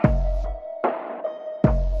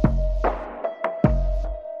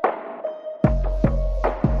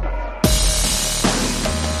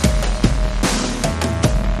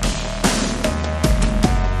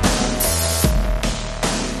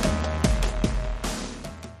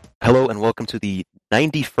Hello and welcome to the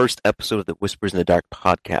 91st episode of the Whispers in the Dark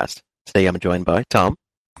podcast. Today I'm joined by Tom.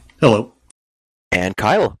 Hello. And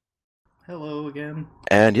Kyle. Hello again.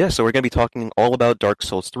 And so we're going to be talking all about Dark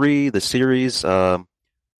Souls 3, the series. Both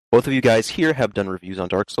of you guys here have done reviews on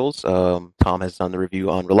Dark Souls. Tom has done the review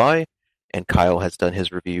on Rely, and Kyle has done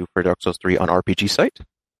his review for Dark Souls 3 on RPG Site.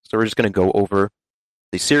 So we're just going to go over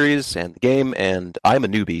the series and the game, and I'm a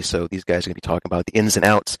newbie, so these guys are going to be talking about the ins and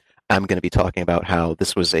outs. I'm going to be talking about how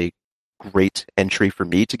this was a great entry for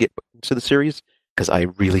me to get into the series, because I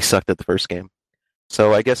really sucked at the first game.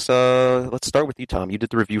 So I guess let's start with you, Tom. You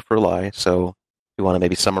did the review for Lie, so you want to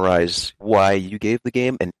maybe summarize why you gave the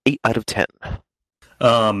game an 8 out of 10.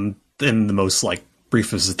 In the most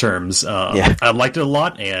briefest of terms, I liked it a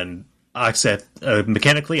lot, and I said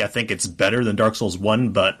mechanically, I think it's better than Dark Souls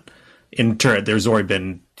 1, but in turn, there's already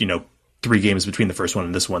been 3 games between the first one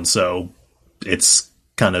and this one, so it's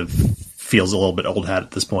kind of feels a little bit old hat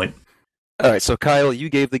at this point. All right, so Kyle, you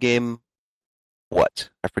gave the game what?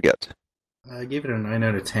 I forget. I gave it a 9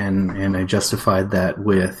 out of 10, and I justified that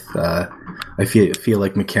with I feel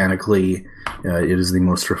like mechanically it is the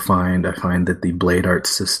most refined. I find that the blade art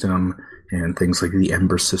system and things like the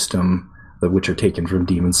Ember system, which are taken from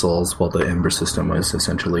Demon Souls, while the Ember system was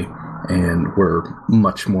essentially, and were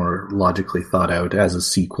much more logically thought out as a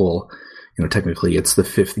sequel. Technically it's the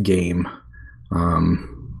 5th game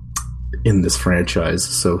in this franchise,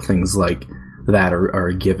 so things like that are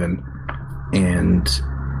a given. And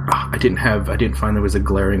I didn't find there was a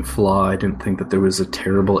glaring flaw. I didn't think that there was a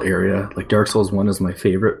terrible area. Like Dark Souls 1 is my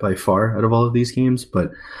favorite by far out of all of these games,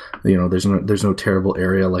 but there's no terrible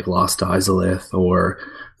area like Lost Izalith or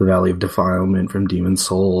the Valley of Defilement from Demon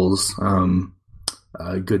Souls.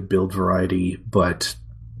 Good build variety, but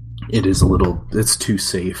it's too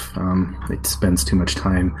safe. It spends too much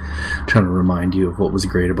time trying to remind you of what was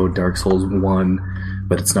great about Dark Souls 1,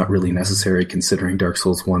 but it's not really necessary considering Dark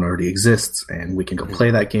Souls 1 already exists, and we can go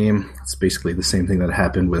play that game. It's basically the same thing that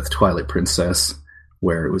happened with Twilight Princess,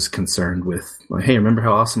 where it was concerned with, hey, remember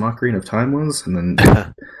how awesome Ocarina of Time was? And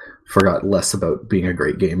then forgot less about being a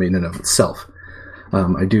great game in and of itself.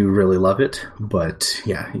 I do really love it, but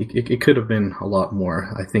yeah, it could have been a lot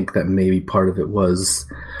more. I think that maybe part of it was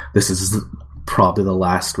this is probably the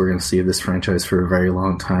last we're going to see of this franchise for a very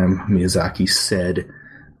long time. Miyazaki said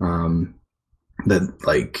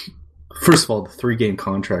that, first of all, the 3-game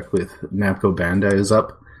contract with Namco Bandai is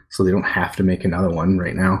up, so they don't have to make another one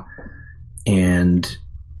right now. And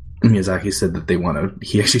Miyazaki said that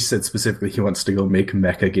he actually said specifically he wants to go make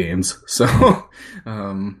mecha games. So,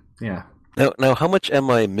 yeah. Now, how much am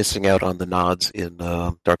I missing out on the nods in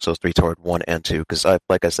Dark Souls 3 toward 1 and 2? Because,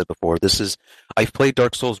 like I said before, I've played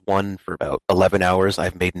Dark Souls 1 for about 11 hours.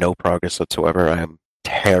 I've made no progress whatsoever. I am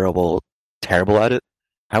terrible at it.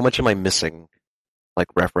 How much am I missing,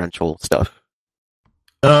 referential stuff?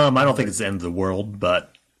 I don't think it's the end of the world,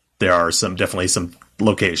 but there are definitely some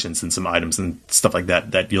locations and some items and stuff like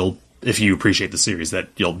that you'll, if you appreciate the series, that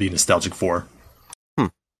you'll be nostalgic for.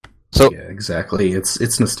 So yeah, exactly.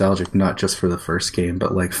 It's nostalgic not just for the first game,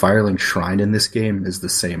 but Firelink Shrine in this game is the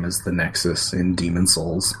same as the Nexus in Demon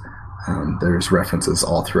Souls. There's references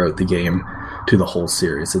all throughout the game to the whole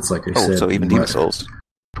series. It's like I said. So even Demon Souls.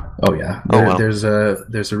 Oh yeah. Wow. There's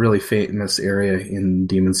a really famous area in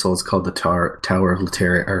Demon Souls called the Tower of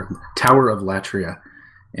Latria,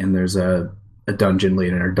 and there's a dungeon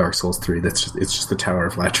later in Dark Souls 3 it's just the Tower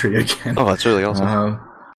of Latria again. Oh, that's really awesome.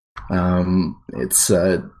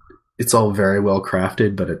 It's all very well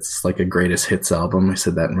crafted, but it's like a greatest hits album. I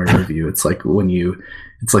said that in my review. It's like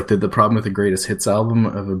the problem with the greatest hits album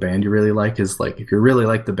of a band you really like is if you really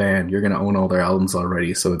like the band, you're going to own all their albums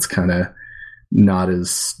already. So it's kind of not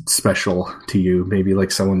as special to you. Maybe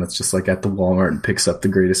someone that's just at the Walmart and picks up the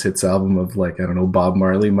greatest hits album of I don't know, Bob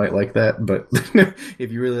Marley might like that. But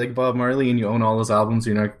if you really like Bob Marley and you own all those albums,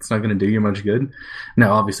 it's not going to do you much good.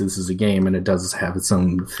 Now, obviously this is a game and it does have its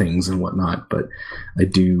own things and whatnot, but I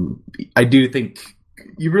do think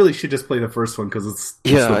you really should just play the first one because it's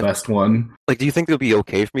the best one. Do you think it would be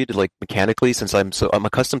okay for me to mechanically, since I'm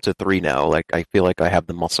accustomed to 3 now, I feel like I have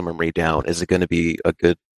the muscle memory down. Is it going to be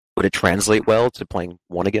would it translate well to playing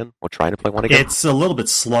 1 again, or trying to play 1 again? It's a little bit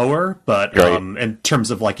slower, but right. In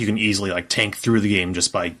terms of you can easily tank through the game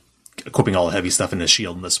just by equipping all the heavy stuff in the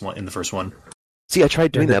shield in the first one. See, I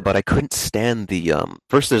tried doing that, but I couldn't stand the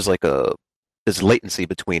first. There's latency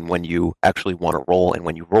between when you actually want to roll and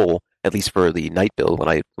when you roll. At least for the night build,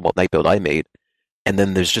 night build I made, and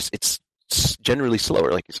then there's it's generally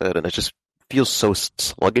slower, like you said, and it just feels so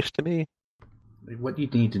sluggish to me. What you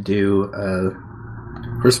need to do.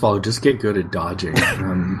 First of all, just get good at dodging.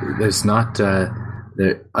 There's not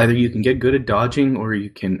Either you can get good at dodging, or you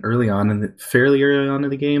can fairly early on in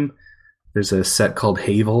the game. There's a set called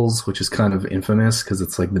Havels, which is kind of infamous because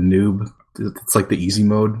it's like the noob. It's like the easy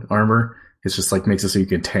mode armor. It's just like makes it so you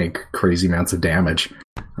can tank crazy amounts of damage.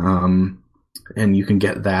 And you can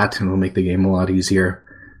get that, and it'll make the game a lot easier.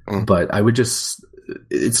 But I would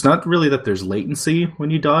it's not really that there's latency when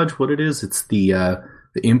you dodge. What it is, it's the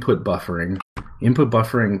input buffering. Input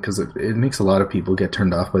buffering, because it makes a lot of people get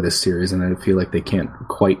turned off by this series, and I feel like they can't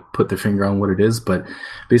quite put their finger on what it is. But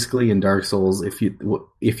basically, in Dark Souls, if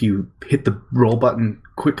you hit the roll button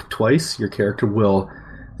quick twice, your character will,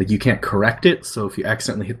 like, you can't correct it. So if you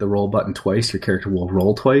accidentally hit the roll button twice, your character will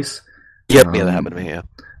roll twice. Yep, yeah, that happened to me. Yeah.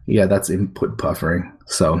 Yeah, that's input buffering.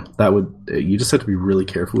 So you just have to be really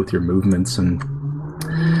careful with your movements. And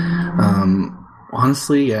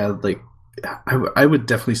honestly, yeah, like I would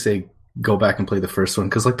definitely say go back and play the first one,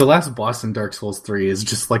 because like the last boss in Dark Souls 3 is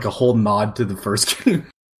just like a whole nod to the first game.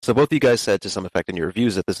 So both of you guys said to some effect in your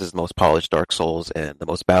reviews that this is the most polished Dark Souls and the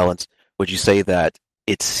most balanced. Would you say that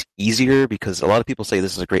it's easier? Because a lot of people say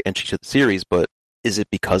this is a great entry to the series, but is it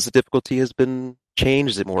because the difficulty has been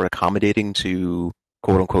changed? Is it more accommodating to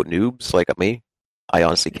quote-unquote noobs like me? I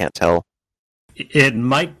honestly can't tell. It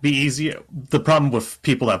might be easier. The problem with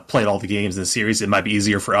people that played all the games in the series, it might be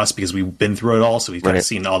easier for us because we've been through it all, so we've kind of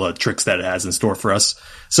seen all the tricks that it has in store for us.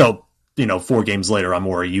 So, 4 games later, I'm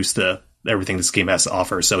more used to everything this game has to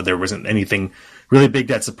offer, so there wasn't anything really big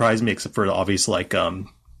that surprised me, except for the obvious, like,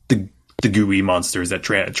 the gooey monsters that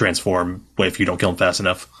transform if you don't kill them fast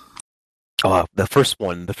enough. Oh, the first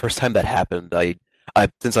time that happened, I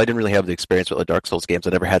since I didn't really have the experience with the Dark Souls games,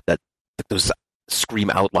 I never had those scream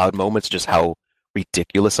out loud moments, just how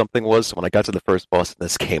ridiculous something was. So when I got to the first boss in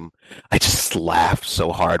this game, I just laughed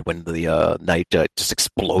so hard when the knight just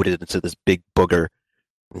exploded into this big booger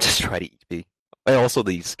and just tried to eat me. And also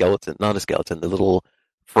the skeleton, not a skeleton, the little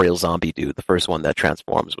frail zombie dude, the first one that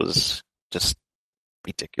transforms, was just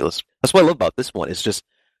ridiculous. That's what I love about this one. It's just,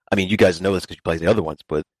 I mean, you guys know this because you play the other ones,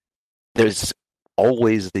 but there's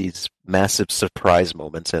always these massive surprise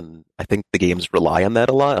moments, and I think the games rely on that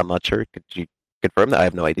a lot. I'm not sure. Could you confirm that? I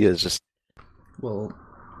have no idea. It's just... Well,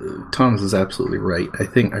 Thomas is absolutely right.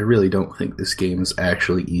 I really don't think this game is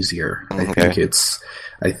actually easier. Okay.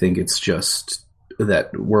 I think it's just that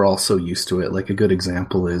we're all so used to it. Like, a good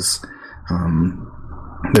example is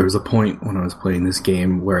there was a point when I was playing this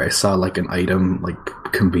game where I saw like an item like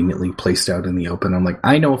conveniently placed out in the open. I'm like,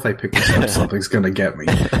 I know if I pick this up, something's gonna get me.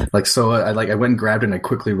 Like, so I went and grabbed it and I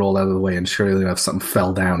quickly rolled out of the way, and surely enough, something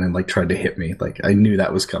fell down and like tried to hit me. Like, I knew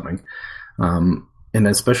that was coming. And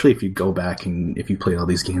especially if you go back and if you play all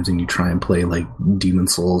these games and you try and play like Demon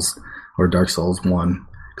Souls or Dark Souls 1,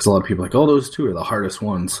 because a lot of people are like, oh, those two are the hardest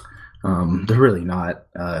ones. They're really not.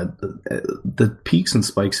 The peaks and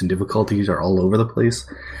spikes and difficulties are all over the place.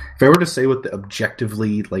 If I were to say what the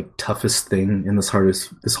objectively like toughest thing in this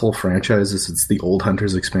whole franchise is, it's the Old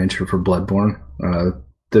Hunters expansion for Bloodborne.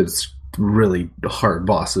 There's really hard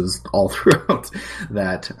bosses all throughout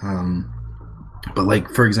that. But like,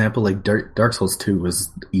 for example, like Dark Souls 2 was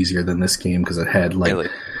easier than this game because it had like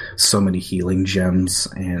so many healing gems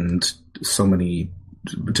and so many,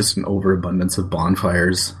 just an overabundance of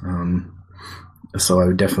bonfires. So I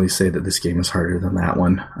would definitely say that this game is harder than that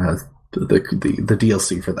one. The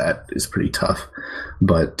DLC for that is pretty tough.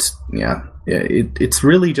 But yeah, it's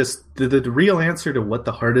really just the real answer to what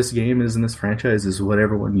the hardest game is in this franchise is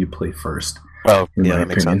whatever one you play first. Oh, yeah, that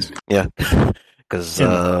makes sense. Yeah, because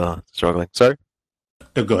struggling. Sorry?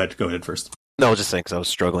 Go ahead first. No, I was just saying because I was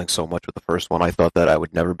struggling so much with the first one. I thought that I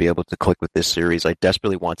would never be able to click with this series. I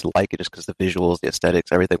desperately wanted to like it just because the visuals, the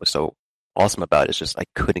aesthetics, everything was so awesome about it. It's just I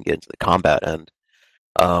couldn't get into the combat. And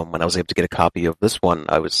when I was able to get a copy of this one,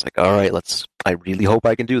 I was like, all right, I really hope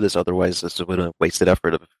I can do this. Otherwise, this would have wasted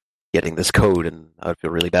effort of getting this code, and I would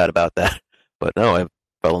feel really bad about that. But no, I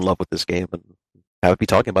fell in love with this game, and I would be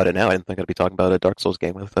talking about it now. I didn't think I'd be talking about a Dark Souls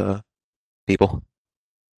game with people.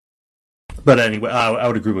 But anyway, I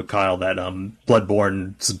would agree with Kyle that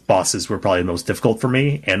Bloodborne's bosses were probably the most difficult for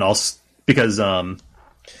me, and also because,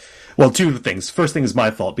 two things. First thing is my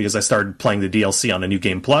fault, because I started playing the DLC on a New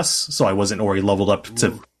Game Plus, so I wasn't already leveled up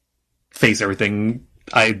to face everything.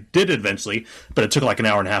 I did eventually, but it took like an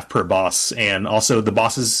hour and a half per boss, and also the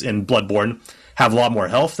bosses in Bloodborne have a lot more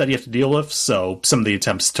health that you have to deal with, so some of the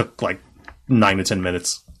attempts took like 9 to 10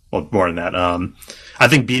 minutes, well, more than that. I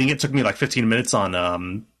think beating it took me like 15 minutes on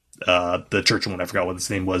the church one, I forgot what his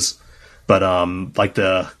name was, but like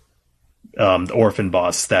the orphan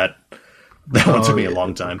boss, that one took me a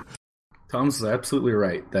long time. Tom's absolutely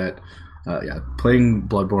right that Playing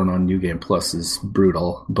Bloodborne on New Game Plus is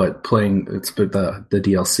brutal, but the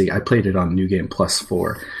DLC. I played it on New Game Plus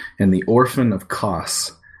 4, and the Orphan of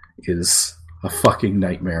Kos is a fucking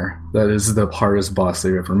nightmare. That is the hardest boss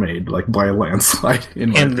they've ever made, like by a landslide,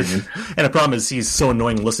 in my opinion. And the problem is he's so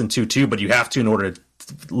annoying to listen to too, but you have to in order to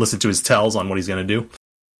listen to his tells on what he's going to do.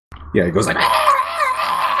 Yeah, it goes like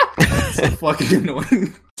so fucking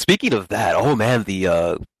annoying. Speaking of that, oh man,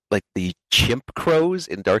 the chimp crows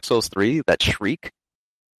in Dark Souls 3, that shriek,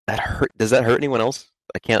 that hurt. Does that hurt anyone else?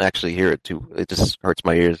 I can't actually hear it too. It just hurts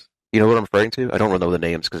my ears. You know what I'm referring to? I don't know the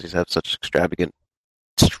names because these have such extravagant,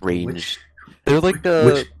 strange. They're like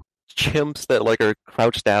chimps that like are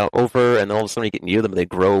crouched out over, and all of a sudden you get near them and they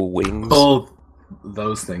grow wings. Oh,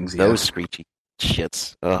 those things. Yeah. Those screechy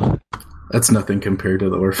shits. Ugh. That's nothing compared to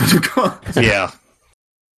the Orphan of Kos. Yeah.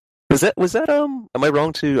 Was that am I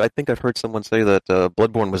wrong to? I think I've heard someone say that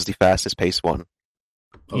Bloodborne was the fastest paced one.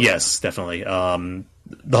 Okay. Yes, definitely.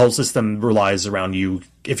 The whole system relies around you.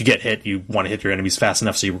 If you get hit, you want to hit your enemies fast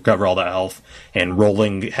enough so you recover all that health. And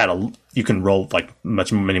rolling you can roll like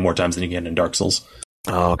many more times than you can in Dark Souls.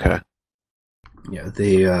 Oh, okay. Yeah,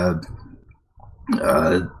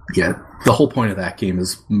 the whole point of that game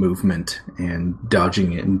is movement and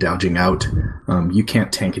dodging it and dodging out. You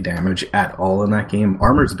can't tank damage at all in that game.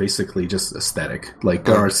 Armor is basically just aesthetic. Like,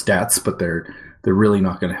 there are stats, but they're really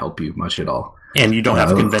not going to help you much at all. And you don't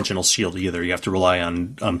have a conventional shield either. You have to rely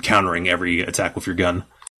on countering every attack with your gun.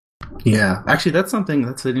 Yeah, actually, that's an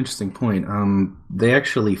interesting point. They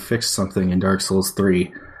actually fixed something in Dark Souls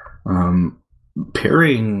 3.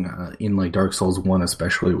 Parrying in like Dark Souls 1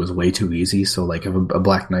 especially was way too easy. So like if a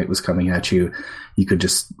Black Knight was coming at you, you could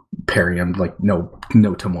just parry him like no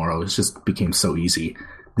tomorrow. It just became so easy.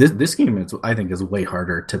 This game I think is way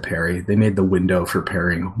harder to parry. They made the window for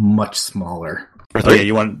parrying much smaller. Oh, yeah,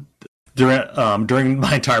 you want during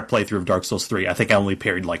my entire playthrough of Dark Souls 3, I think I only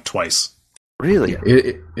parried like twice. Really?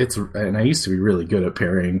 Yeah, it's and I used to be really good at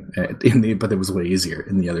parrying but it was way easier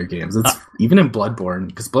in the other games. It's even in Bloodborne,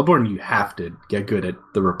 because Bloodborne you have to get good at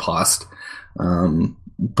the riposte.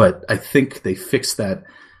 But I think they fixed that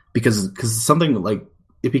because something like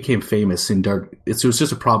it became famous in it was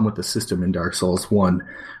just a problem with the system in Dark Souls 1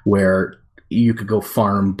 where you could go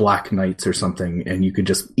farm Black Knights or something and you could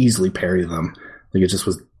just easily parry them. Like it just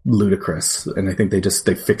was ludicrous, and I think they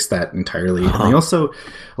fixed that entirely. And they also,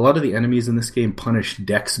 a lot of the enemies in this game punish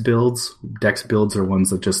dex builds. Dex builds are ones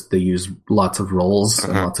that they use lots of rolls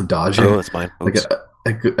and lots of dodging. Oh, that's fine. Like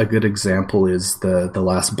a good example is the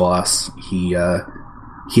last boss. He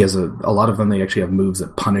has a lot of them. They actually have moves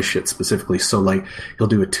that punish it specifically. So like he'll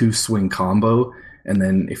do a 2-swing combo, and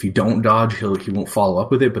then if you don't dodge, he won't follow up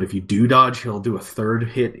with it. But if you do dodge, he'll do a third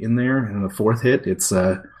hit in there and a fourth hit.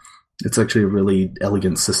 It's actually a really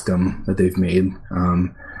elegant system that they've made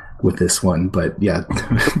with this one. But yeah.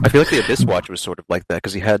 I feel like the Abyss Watcher was sort of like that,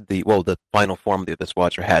 because he had the final form of the Abyss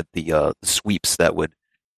Watcher had the sweeps that would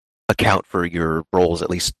account for your rolls at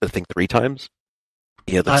least, I think, 3 times.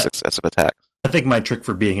 Yeah, the successive attacks. I think my trick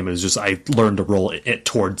for beating him is just I learned to roll it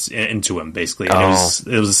into him, basically. And it was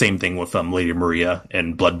the same thing with Lady Maria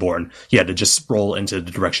and Bloodborne. You had to just roll into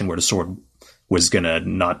the direction where the sword was going to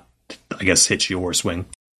not, I guess, hit you or swing.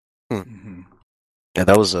 Mm-hmm. Yeah,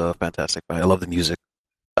 that was a fantastic fight. I love the music.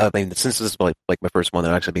 I mean, since this is like my first one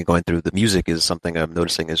that I've actually been going through, the music is something I'm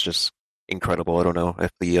noticing is just incredible. I don't know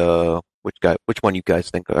if which one you guys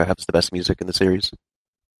think has the best music in the series.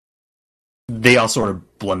 They all sort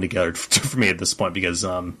of blend together for me at this point because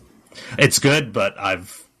it's good, but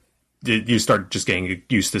you start just getting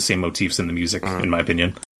used to the same motifs in the music, in my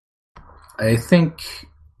opinion. I think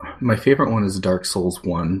my favorite one is Dark Souls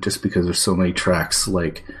 1, just because there's so many tracks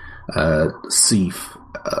like Sif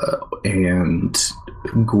and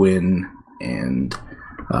Gwyn and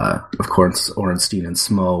of course Ornstein and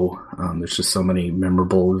Smo. There's just so many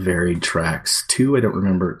memorable, varied tracks. 2, I don't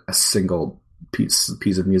remember a single piece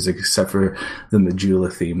of music except for the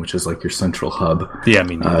Majula theme, which is like your central hub. Yeah,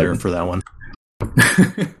 me neither for that one.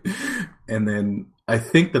 And then I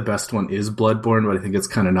think the best one is Bloodborne, but I think it's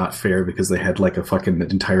kind of not fair because they had like a fucking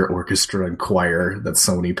entire orchestra and choir that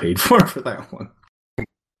Sony paid for that one.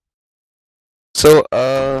 So,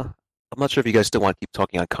 I'm not sure if you guys still want to keep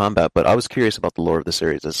talking on combat, but I was curious about the lore of the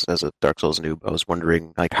series as a Dark Souls noob. I was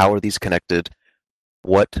wondering, like, how are these connected?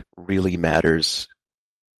 What really matters?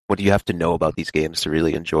 What do you have to know about these games to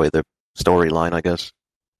really enjoy the storyline, I guess?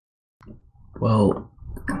 Well,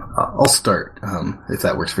 I'll start, if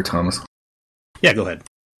that works for Thomas. Yeah, go ahead.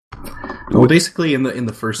 Well, basically, in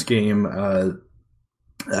the first game,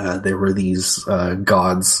 there were these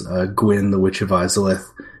gods, Gwyn, the Witch of Izalith,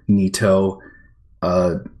 Nito,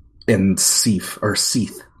 and Seath,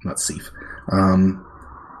 not Sif.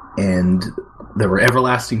 And there were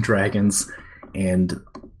everlasting dragons, and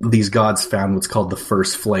these gods found what's called the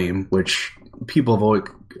first flame, which people have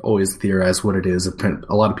always theorized what it is.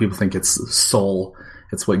 A lot of people think it's soul.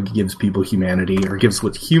 It's what gives people humanity, or gives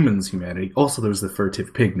what humans humanity. Also, there's the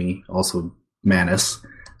furtive pygmy, also Manus,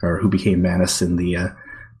 or who became Manus in the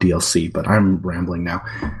DLC, but I'm rambling now.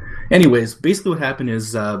 Anyways, basically what happened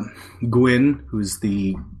is Gwyn, who's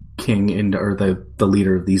the king or the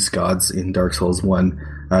leader of these gods in Dark Souls 1,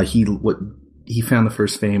 he found the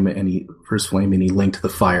first flame and he linked the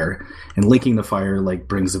fire. And linking the fire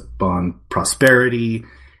brings upon prosperity,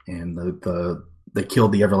 and they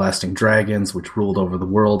killed the everlasting dragons, which ruled over the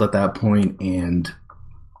world at that point, and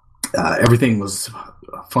everything was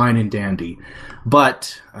fine and dandy.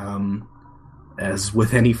 But as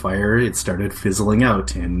with any fire, it started fizzling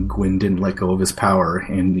out, and Gwyn didn't let go of his power.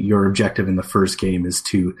 And your objective in the first game is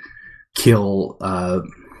to kill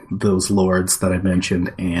those lords that I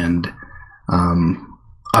mentioned, and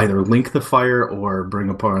either link the fire or bring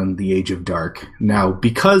upon the Age of Dark. Now,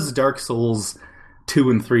 because Dark Souls 2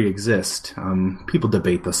 and 3 exist, people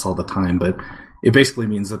debate this all the time, but it basically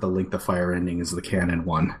means that the Link the Fire ending is the canon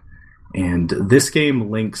one. And this game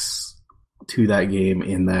links to that game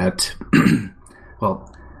in that,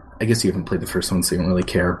 well, I guess you haven't played the first one, so you don't really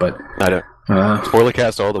care, but... I don't. Spoiler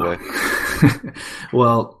cast all the way.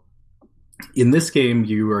 Well, in this game,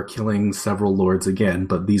 you are killing several lords again,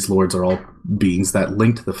 but these lords are all beings that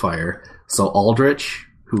linked the fire. So Aldrich,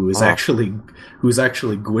 who is actually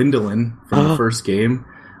Gwyndolin from the first game,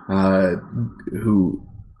 who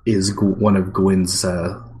is one of Gwyn's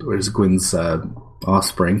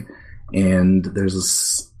offspring, and there's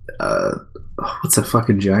this what's a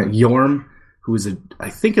fucking giant, Yorm, who is I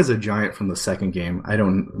think is a giant from the second game. I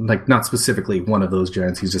don't not specifically one of those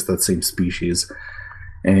giants. He's just that same species,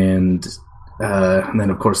 and then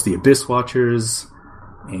of course the Abyss Watchers,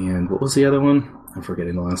 and what was the other one? I'm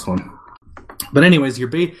forgetting the last one. But anyways,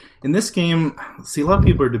 in this game, see, a lot of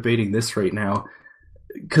people are debating this right now,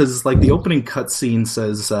 because the opening cutscene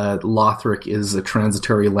says Lothric is a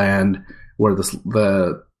transitory land where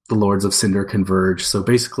the Lords of Cinder converge. So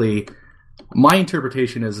basically, my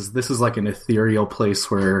interpretation is this is an ethereal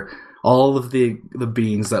place where all of the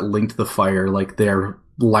beings that linked the fire, their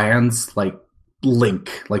lands,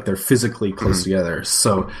 link, they're physically close together.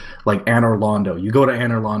 So, Anor Londo, you go to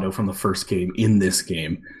Anor Londo from the first game in this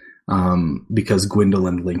game, because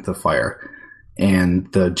Gwyndolin linked the fire,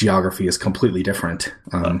 and the geography is completely different.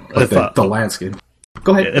 The landscape.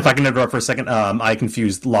 Go ahead. If I can interrupt for a second, I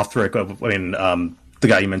confused Lothric. The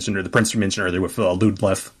guy you mentioned, or the prince you mentioned earlier, with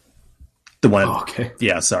Ludleth. The one. Oh, okay.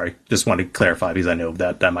 Yeah, sorry. Just wanted to clarify because I know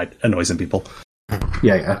that might annoy some people.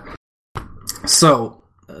 Yeah. So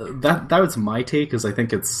that was my take, because I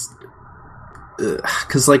think it's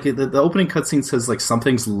because the opening cutscene says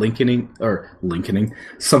something's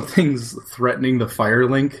something's threatening the fire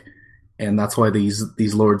link, and that's why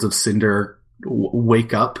these Lords of Cinder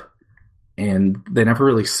wake up, and they never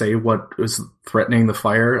really say what is threatening the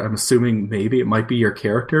fire. I'm assuming maybe it might be your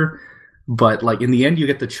character, but in the end you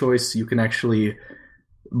get the choice. You can actually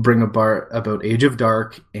bring about Age of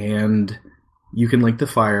Dark, and you can link the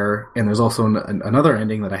fire, and there's also another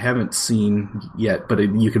ending that I haven't seen yet, but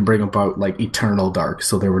you can bring about Eternal Dark,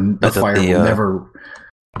 so the fire will never...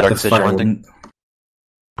 Dark Sigil ending?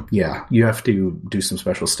 Yeah, you have to do some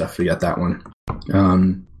special stuff to get that one.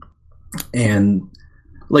 And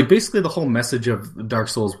basically the whole message of Dark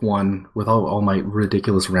Souls 1, with all my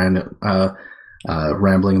ridiculous rambling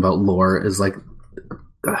about lore, is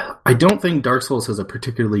I don't think Dark Souls has a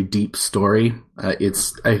particularly deep story. It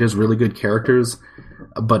has really good characters,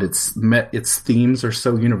 but its themes are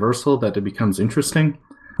so universal that it becomes interesting.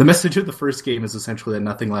 The message of the first game is essentially that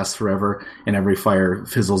nothing lasts forever, and every fire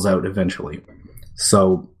fizzles out eventually.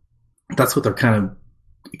 So that's what they're kind of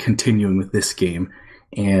continuing with this game,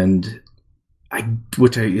 and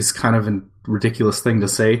which is kind of a ridiculous thing to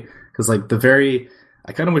say, because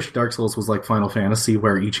I kind of wish Dark Souls was like Final Fantasy,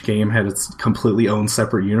 where each game had its completely own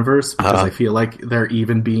separate universe, because I feel like there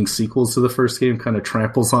even being sequels to the first game kind of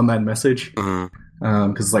tramples on that message.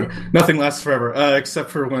 Because nothing lasts forever, except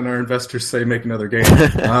for when our investors say make another game.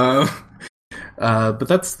 But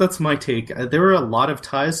that's my take. There were a lot of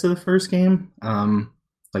ties to the first game.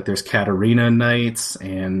 There's Katarina Knights,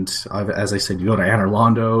 and as I said, you go to Anor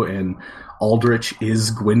Londo, and Aldrich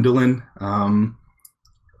is Gwyndolin.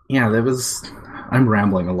 I'm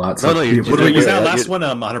rambling a lot. So Was that last one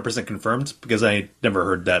 100% confirmed? Because I never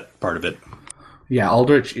heard that part of it. Yeah,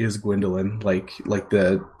 Aldrich is Gwyndolin.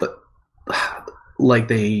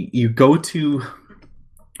 You go to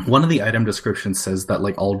one of the item descriptions says that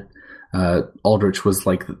Aldrich was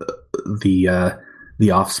like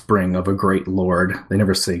the offspring of a great lord. They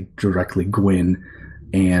never say directly Gwyn,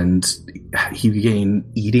 and he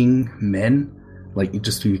began eating men. Like,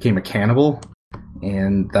 he became a cannibal,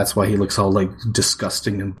 and that's why he looks all like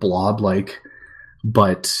disgusting and blob-like.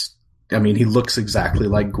 But I mean, he looks exactly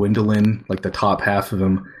like Gwendolyn, like the top half of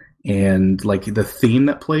him, and like the theme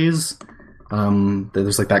that plays.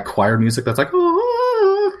 There's like that choir music that's like,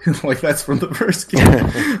 oh, like that's from the first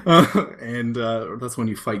game, and that's when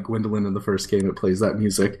you fight Gwendolyn in the first game. It plays that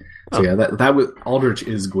music. So yeah, that was Aldrich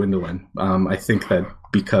is Gwendolyn. I think that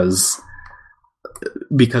because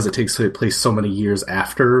it takes place so many years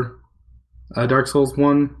after Dark Souls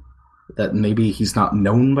 1, that maybe he's not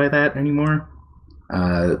known by that anymore.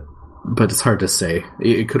 But it's hard to say.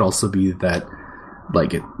 It could also be that,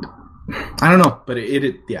 like, I don't know. But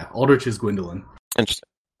yeah, Aldrich is Gwendolyn. Interesting.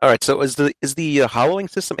 All right. So is the hollowing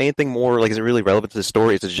system anything more, like, is it really relevant to the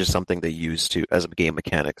story? Is it just something they use to as a game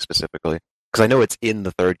mechanic specifically? Because I know it's in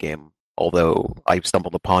the third game, although I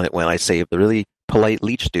stumbled upon it when I saved the really polite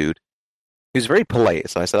leech dude. He was very polite,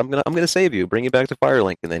 so I said, I'm gonna save you, bring you back to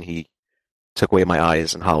Firelink, and then he took away my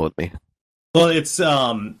eyes and hollowed me. Well, it's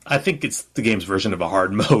I think it's the game's version of a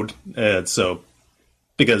hard mode. So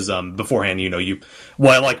because beforehand,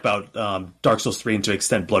 what I like about Dark Souls 3 and to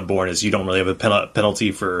extent Bloodborne is you don't really have a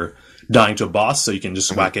penalty for dying to a boss, so you can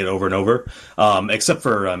just whack it over and over. Except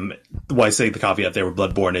for why I say the caveat there with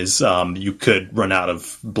Bloodborne is you could run out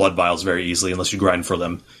of blood vials very easily unless you grind for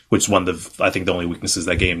them, which is one of I think the only weaknesses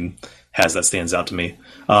that game has that stands out to me.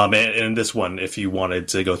 And in this one, if you wanted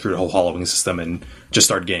to go through the whole hollowing system and just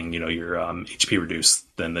start getting, your HP reduced,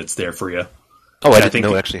 then it's there for you. Oh, I didn't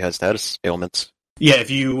know it actually has status ailments. Yeah,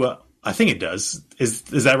 if you, I think it does. Is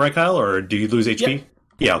that right, Kyle? Or do you lose HP?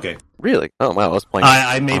 Yeah, okay. Really? Oh wow, I was playing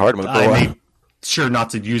hard mode. I made sure not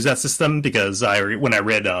to use that system because when I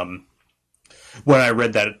read that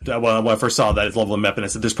when I first saw that it's level map, and I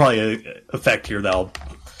said there's probably an effect here that'll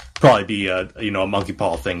probably be a monkey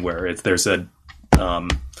paw thing where there's a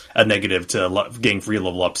negative to getting free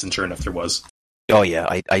level ups, and sure enough there was. Oh yeah,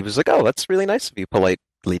 I was like, oh, that's really nice of you, polite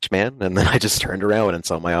leech man, and then I just turned around and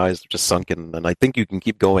saw my eyes just sunken, and I think you can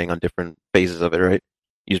keep going on different phases of it, right?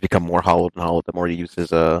 You just become more hollowed and hollowed the more you use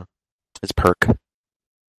his perk,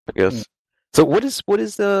 I guess. Yeah. So what is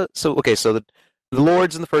the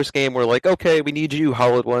lords in the first game were like, okay, we need you,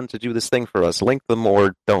 hollowed one, to do this thing for us. Link them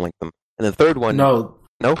or don't link them. And the third one, no,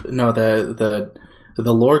 the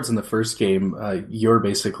lords in the first game, you're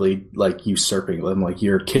basically like usurping them, like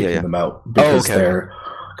you're kicking them out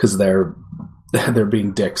because they're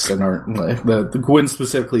being dicks and aren't like the Gwyn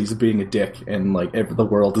specifically is being a dick, and like the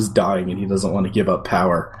world is dying and he doesn't want to give up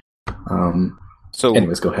power. So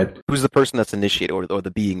anyways, go ahead. Who's the person that's initiated, or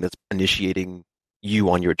the being that's initiating you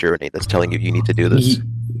on your journey, that's telling you need to do this?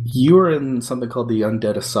 You are in something called the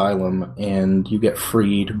Undead Asylum, and you get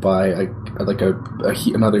freed by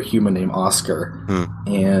another human named Oscar,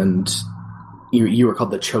 and you are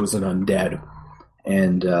called the Chosen Undead.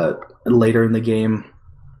 And later in the game,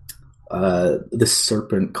 this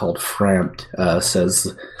serpent called Frampt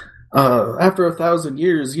says, after 1,000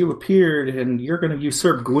 years you appeared and you're going to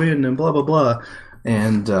usurp Gwyn and blah blah blah.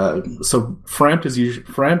 And so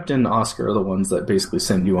Frampt and Oscar are the ones that basically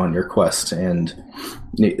send you on your quest. And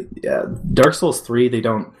Dark Souls 3, they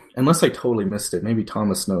don't, unless I totally missed it, maybe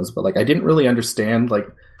Thomas knows, but like I didn't really understand like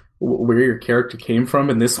where your character came from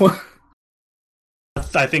in this one.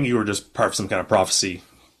 I think you were just part of some kind of prophecy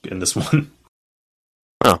in this one.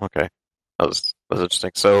 Oh, okay. That was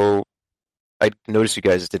interesting. So I noticed you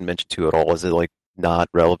guys didn't mention two at all. Is it like not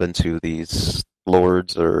relevant to these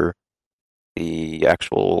lords or the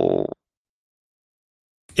actual?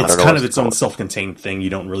 It's kind of its own self-contained thing. You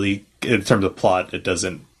don't really, in terms of plot,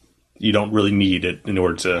 you don't really need it in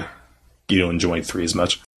order to, enjoy 3 as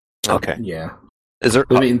much. Okay. Yeah. Is there?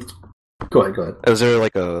 I mean, go ahead. Is there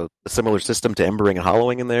like a similar system to Embering and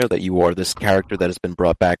Hollowing in there, that you are this character that has been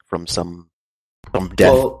brought back from some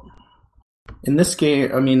death? Well, in this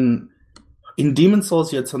game, I mean, in Demon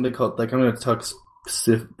Souls, you had something called, like, I'm going to talk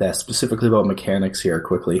specifically about mechanics here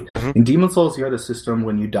quickly. Mm-hmm. In Demon Souls, you had a system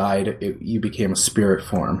when you died, you became a spirit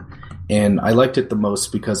form. And I liked it the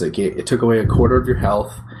most because it took away a quarter of your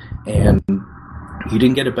health, and you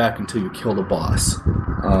didn't get it back until you killed a boss.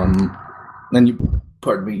 Then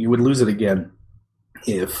you would lose it again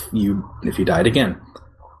if you died again.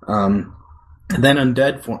 And then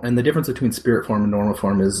undead form, and the difference between spirit form and normal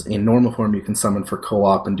form is in normal form you can summon for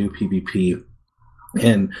co-op and do PvP,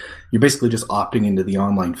 and you're basically just opting into the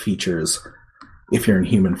online features if you're in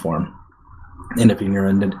human form. And if you're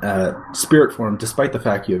in spirit form, despite the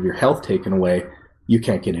fact you have your health taken away, you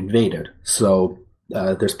can't get invaded. So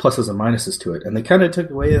there's pluses and minuses to it, and they kind of took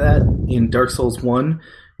away that in Dark Souls 1,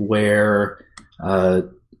 where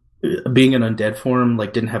being in undead form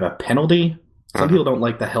like didn't have a penalty. Some people don't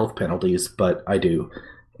like the health penalties, but I do.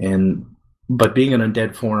 But being in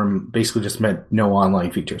undead form basically just meant no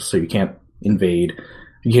online features, so you can't invade,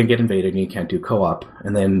 you can't get invaded, and you can't do co-op.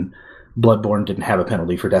 And then Bloodborne didn't have a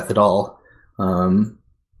penalty for death at all. And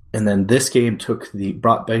then this game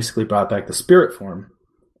brought back the spirit form,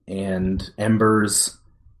 and Embers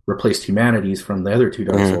replaced humanities from the other two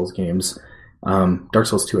Dark Souls games. Dark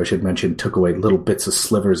Souls 2, I should mention, took away little bits of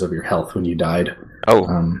slivers of your health when you died.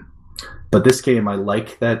 But this game, I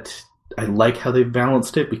like that. I like how they've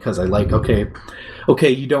balanced it, because I like, okay,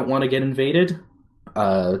 you don't want to get invaded,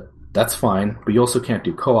 that's fine, but you also can't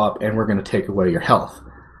do co-op, and we're going to take away your health.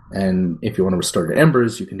 And if you want to restore your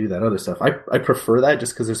embers, you can do that other stuff. I prefer that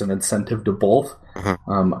just because there's an incentive to both.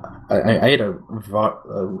 I had a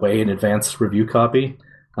way in advance review copy,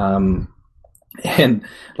 and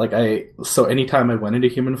so anytime I went into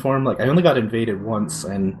human form, like I only got invaded once,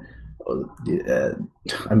 and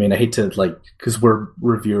I mean, I hate to because we're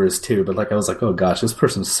reviewers too, but I was like, oh gosh, this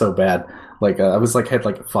person's so bad. I was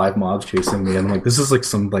had 5 mobs chasing me, and I'm like, this is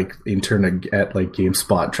some intern at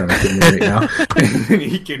GameSpot trying to kill me right now, and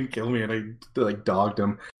he can kill me, and I dogged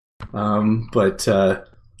him.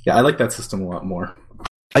 Yeah, I like that system a lot more.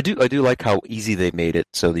 I do like how easy they made it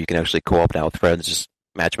so that you can actually co-op now with friends. Just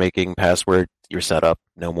matchmaking, password, you're set up.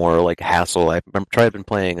 No more hassle. I've been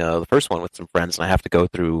playing the first one with some friends, and I have to go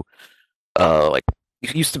through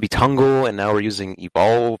it used to be Tungle, and now we're using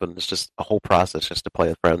Evolve, and it's just a whole process just to play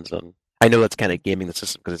with friends. And I know that's kind of gaming the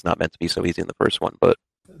system because it's not meant to be so easy in the first one, but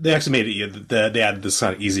they actually made it. They added this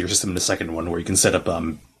kind of easier system in the second one, where you can set up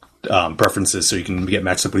preferences so you can get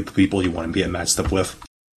matched up with the people you want to get matched up with.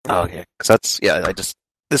 Oh yeah, because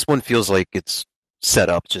this one feels like it's set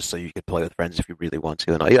up just so you could play with friends if you really want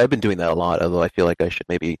to, and I've been doing that a lot. Although I feel like I should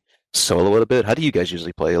maybe solo it a bit. How do you guys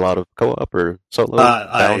usually play? A lot of co-op or solo?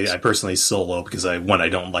 I personally solo because I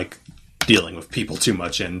don't like dealing with people too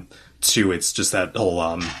much, and 2, it's just that whole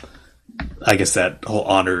that whole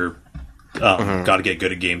honor gotta get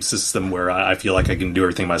good at game system where I feel like I can do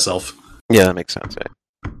everything myself. Yeah, that makes sense.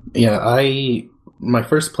 Yeah, my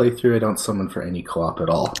first playthrough I don't summon for any co-op at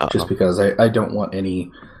all, just because I don't want any,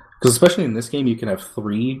 because especially in this game you can have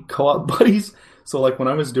 3 co-op buddies. So when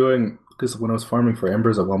I was farming for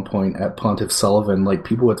Embers at one point at Pontiff Sullivan,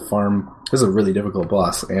 people would farm. This is a really difficult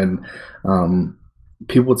boss, and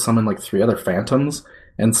people would summon 3 other phantoms,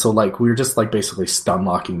 and so we were just basically stun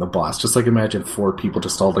locking the boss. Just imagine 4 people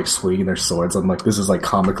just all swinging their swords. I'm this is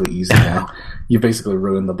comically easy now. You basically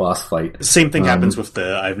ruined the boss fight. Same thing happens with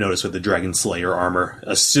I've noticed with the Dragon Slayer armor.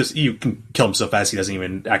 It's just you can kill him so fast he doesn't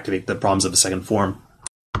even activate the problems of the second form.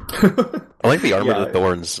 I like the Armor of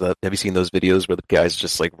Thorns. Have you seen those videos where the guys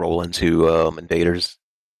just roll into invaders?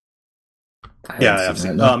 Yeah, I've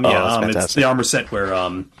seen. It's the armor set where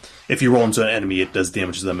if you roll into an enemy, it does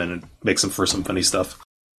damage to them and it makes them for some funny stuff.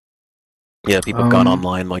 Yeah, people have gone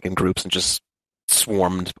online in groups and just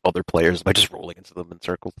swarmed other players by just rolling into them in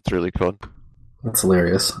circles. It's really fun. That's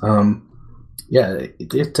hilarious. Yeah,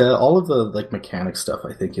 all of the mechanic stuff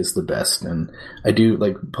I think is the best, and I do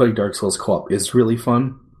playing Dark Souls co-op is really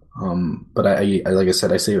fun. But I like I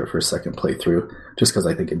said, I save it for a second playthrough just because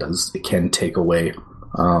I think it can take away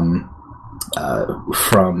from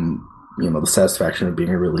the satisfaction of being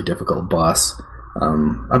a really difficult boss.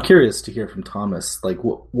 I'm curious to hear from Thomas.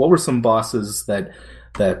 What were some bosses that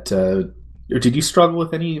did you struggle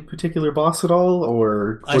with any particular boss at all,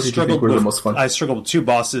 or what did you think were the most fun? I struggled with 2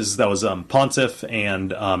 bosses. That was Pontiff and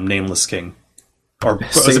Nameless King, or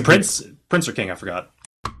was it Prince or King? I forgot.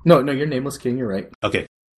 No, you're Nameless King. You're right. Okay.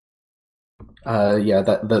 Yeah,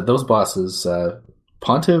 those bosses.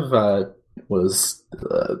 Pontiff was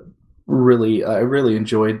really. I really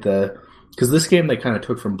enjoyed because this game they kind of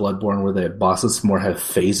took from Bloodborne, where the bosses more have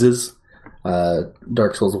phases.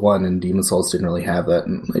 Dark Souls 1 and Demon Souls didn't really have that,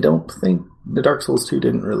 and I don't think the Dark Souls 2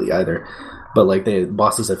 didn't really either. But the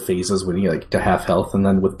bosses have phases when you to half health, and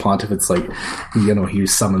then with Pontiff it's he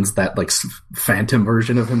summons that phantom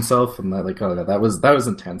version of himself, and that was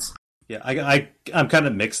intense. Yeah, I'm kind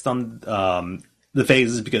of mixed on the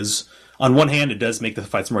phases, because on one hand it does make the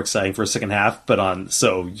fights more exciting for a second half, but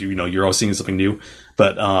you're always seeing something new.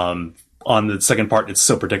 But on the second part, it's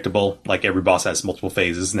so predictable. Every boss has multiple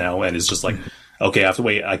phases now, and it's just okay, I have to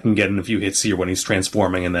wait. I can get in a few hits here when he's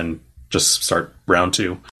transforming, and then just start round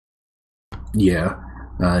 2. Yeah.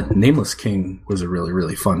 Nameless King was a really,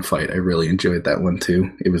 really fun fight. I really enjoyed that one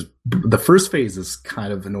too. The first phase is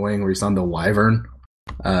kind of annoying where he's on the Wyvern,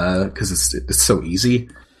 because it's so easy.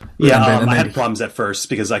 Yeah, I had problems at first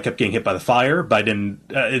because I kept getting hit by the fire, but I didn't.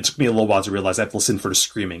 It took me a little while to realize I have to listen for the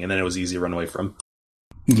screaming, and then it was easy to run away from.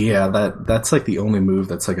 Yeah, that's like the only move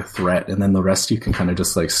that's like a threat, and then the rest you can kind of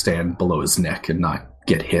just like stand below his neck and not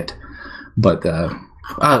get hit. But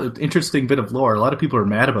interesting bit of lore. A lot of people are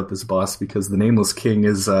mad about this boss because the Nameless King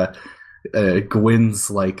is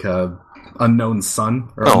Gwyn's like unknown son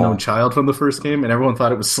or unknown child from the first game, and everyone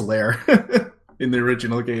thought it was Solaire. In the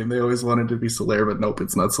original game, they always wanted to be Solaire, but nope,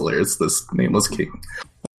 it's not Solaire. It's this Nameless King.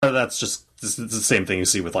 That's just the same thing you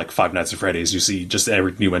see with like Five Nights at Freddy's. You see just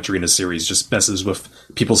every new entry in a series just messes with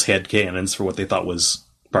people's head canons for what they thought was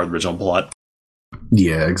part of the original plot.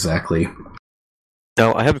 Yeah, exactly.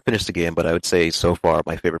 No, I haven't finished the game, but I would say so far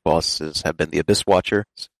my favorite bosses have been the Abyss Watcher,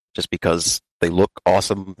 just because they look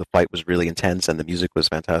awesome, the fight was really intense, and the music was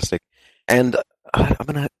fantastic. And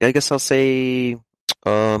I guess I'll say,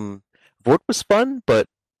 Vork was fun, but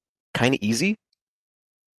kind of easy.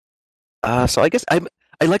 So I guess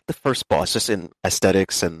I like the first boss just in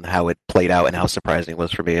aesthetics and how it played out and how surprising it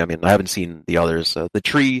was for me. I mean, I haven't seen the others. The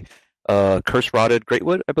tree, Curse Rotted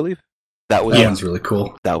Greatwood, I believe. That one's really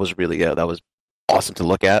cool. That was really, that was awesome to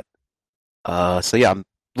look at. So yeah, I'm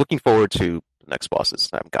looking forward to the next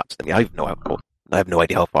bosses. I haven't got to them yet. I have no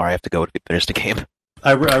idea how far I have to go to finish the game.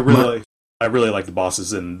 I really like the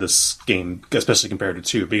bosses in this game, especially compared to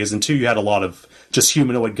 2, because in 2 you had a lot of just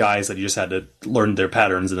humanoid guys that you just had to learn their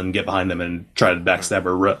patterns and then get behind them and try to backstab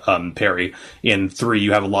or parry. In 3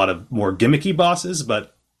 you have a lot of more gimmicky bosses,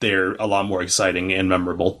 but they're a lot more exciting and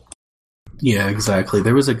memorable. Yeah, exactly.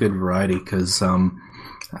 There was a good variety because,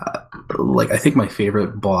 I think my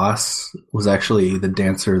favorite boss was actually the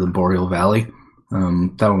Dancer of the Boreal Valley.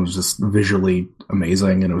 That one was just visually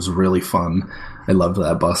amazing and it was really fun. I loved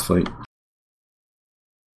that boss fight.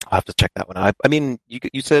 I'll have to check that one out. I mean,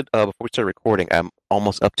 you said before we started recording, I'm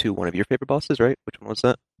almost up to one of your favorite bosses, right? Which one was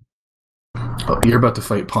that? Oh, you're about to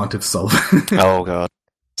fight Pontiff Sullivan. Oh, God.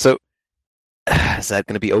 So, is that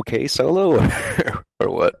going to be okay solo, or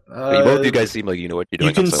what? Both of you guys seem like you know what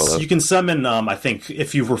you're doing solo. You can summon, I think,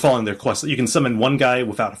 if you were following their quest, you can summon one guy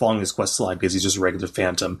without following his quest line because he's just a regular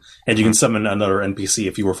phantom, and you can summon another NPC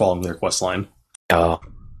if you were following their quest line. Oh.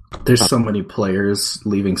 There's so many players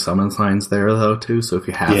leaving summon signs there, though, too, so if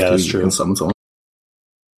you have to, you can summon someone.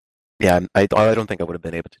 Yeah, I don't think I would have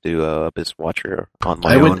been able to do Abyss Watcher on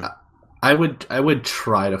my own. I would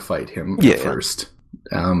try to fight him first.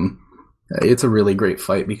 It's a really great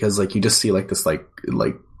fight because, like, you just see, like, this, like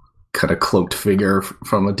kind of cloaked figure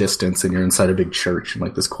from a distance, and you're inside a big church, and,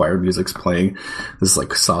 like, this choir music's playing, this,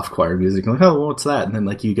 like, soft choir music, and like, oh, what's that? And then,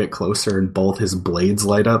 like, you get closer, and both his blades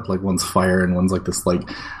light up, like, one's fire, and one's, like, this,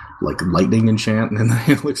 like lightning enchant, and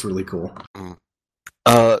it looks really cool.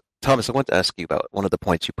 Thomas, I want to ask you about one of the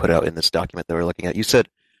points you put out in this document that we're looking at. You said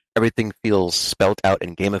everything feels spelt out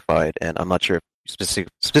and gamified, and I'm not sure if you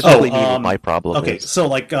specifically mean what my problem is. Okay, so,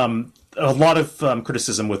 like, a lot of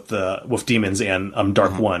criticism with Demons and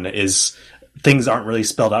Dark One is things aren't really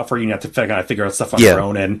spelled out for you. You have to kind of figure out stuff on your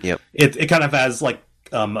own, and it kind of has like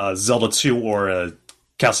a Zelda 2 or a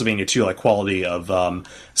Castlevania 2 like quality of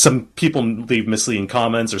some people leave misleading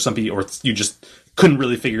comments, or some people, or you just couldn't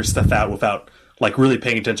really figure stuff out without like really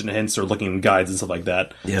paying attention to hints or looking in guides and stuff like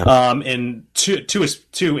that. Yeah. In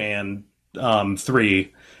two and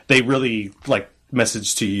 3, they really like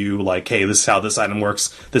message to you like, hey, this is how this item works,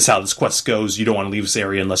 this is how this quest goes, you don't want to leave this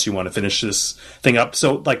area unless you want to finish this thing up.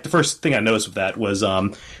 So like the first thing I noticed with that was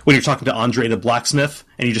when you're talking to Andre the blacksmith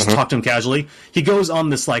and you just talk to him casually, he goes on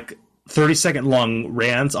this like 30-second long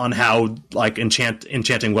rant on how like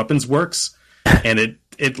enchanting weapons works, and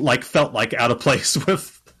it like felt like out of place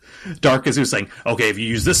with Dark, as he was saying, okay, if you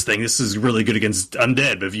use this thing, this is really good against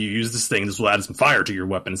undead, but if you use this thing, this will add some fire to your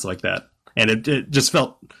weapon, stuff like that. And it just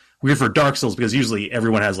felt weird for Dark Souls because usually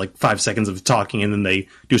everyone has like 5 seconds of talking and then they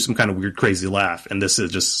do some kind of weird, crazy laugh. And this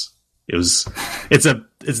is just, it's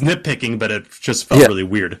nitpicking, but it just felt really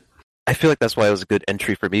weird. I feel like that's why it was a good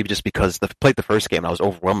entry for me, just because I played the first game and I was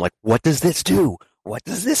overwhelmed. Like, what does this do? What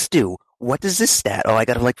does this do? What does this stat? Oh, I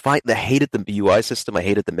gotta like find. I hated the UI system. I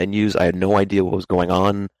hated the menus. I had no idea what was going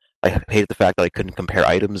on. I hated the fact that I couldn't compare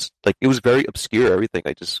items. Like, it was very obscure, everything.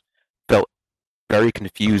 I just felt very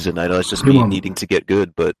confused, and I know it's just me needing to get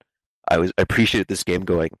good, but I appreciated this game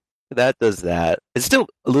going, that does that. It's still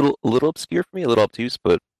a little obscure for me, a little obtuse,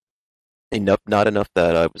 but not enough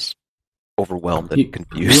that I was overwhelmed and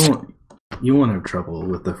confused. You won't have trouble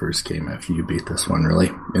with the first game after you beat this one,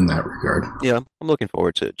 really, in that regard. Yeah, I'm looking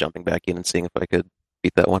forward to jumping back in and seeing if I could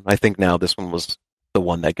beat that one. I think now this one was the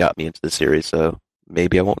one that got me into the series, so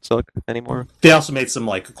maybe I won't suck anymore. They also made some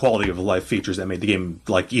like quality of life features that made the game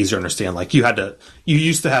like easier to understand. Like you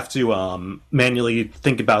used to have to manually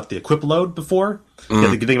think about the equip load before. You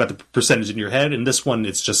had to think about the percentage in your head, and this one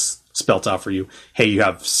it's just spelt out for you. Hey, you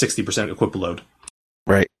have 60% equip load.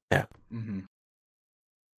 Right. Yeah. Mm-hmm.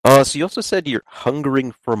 So you also said you're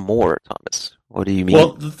hungering for more, Thomas. What do you mean?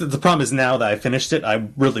 Well, the problem is now that I finished it, I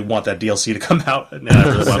really want that DLC to come out, and I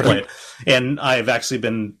really want to play it. And I've actually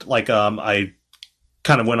been like, I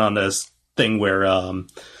kind of went on this thing where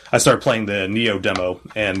I started playing the Neo demo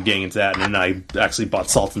and getting into that, and then I actually bought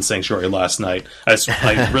Salt and Sanctuary last night.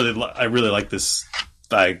 I really like this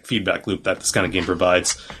feedback loop that this kind of game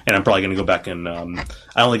provides, and I'm probably going to go back and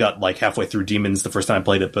I only got like halfway through Demons the first time I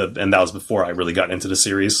played it, and that was before I really got into the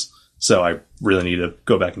series. So I really need to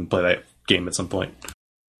go back and play that game at some point.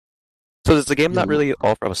 So does the game not really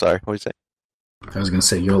offer... I'm sorry, what did you say? I was going to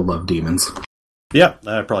say, you'll love Demons. Yeah,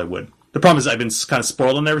 I probably would. The problem is I've been kind of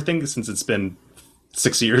spoiled on everything since it's been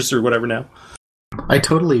 6 years or whatever now. I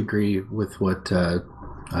totally agree with what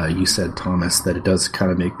you said, Thomas, that it does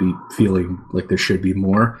kind of make me feeling like there should be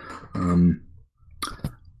more.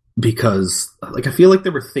 Because like I feel like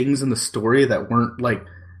there were things in the story that weren't like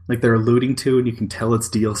they're alluding to, and you can tell it's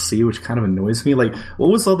DLC, which kind of annoys me. Like, what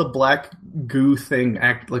was all the black goo thing?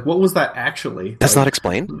 Like, what was that actually? That's not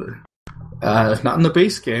explained? Not in the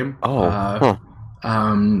base game. Oh.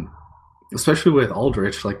 Especially with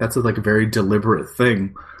Aldrich, like that's a very deliberate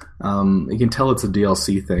thing. You can tell it's a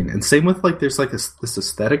DLC thing, and same with like there's like this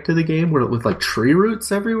aesthetic to the game where with like tree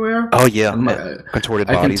roots everywhere. Oh yeah, contorted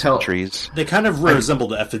bodies and trees. They kind of resemble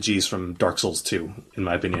the effigies from Dark Souls 2, in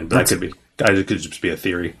my opinion. But that could just be a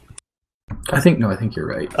theory. I think you're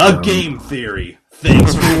right. Game theory.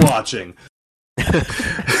 Thanks for watching.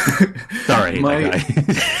 Sorry,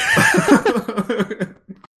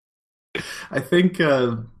 I think.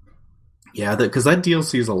 Yeah, because that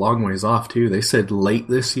DLC is a long ways off, too. They said late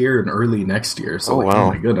this year and early next year. So, wow.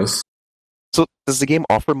 Oh my goodness. So, does the game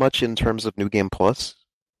offer much in terms of New Game Plus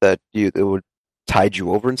that it would tide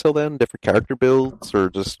you over until then? Different character builds, or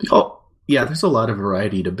just... Oh, yeah, there's a lot of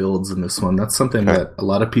variety to builds in this one. That's something that a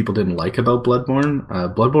lot of people didn't like about Bloodborne.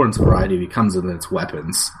 Bloodborne's variety comes in its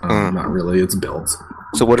weapons, not really its builds.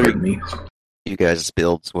 So, what are you guys'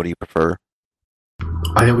 builds? What do you prefer?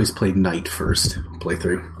 I always play Knight first,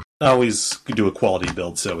 playthrough. I always do a quality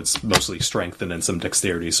build, so it's mostly strength and then some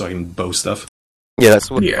dexterity, so I can bow stuff. Yeah,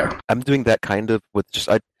 that's what I'm doing. That kind of with just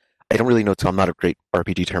I don't really know. I'm not a great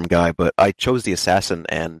RPG term guy, but I chose the assassin,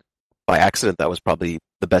 and by accident, that was probably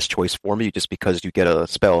the best choice for me, just because you get a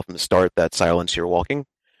spell from the start that silences your walking.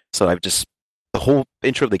 So the whole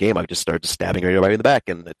intro of the game, I've just started stabbing everybody in the back,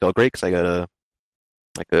 and it felt great because I got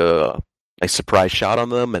a surprise shot on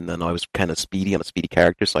them, and then I was kind of speedy. I'm a speedy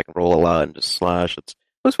character, so I can roll a lot and just slash.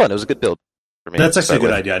 It was fun. It was a good build for me. That's actually a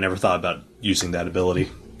good idea. I never thought about using that ability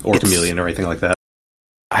or Chameleon or anything like that.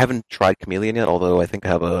 I haven't tried Chameleon yet, although I think I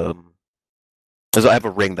have a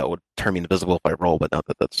ring that would turn me invisible if I roll, but not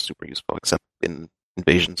that that's super useful except in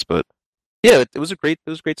invasions. But yeah, it was a great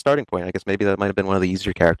starting point. I guess maybe that might have been one of the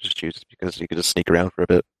easier characters to choose because you could just sneak around for a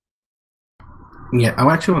bit. Yeah,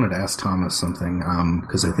 I actually wanted to ask Thomas something,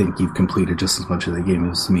 because I think you've completed just as much of the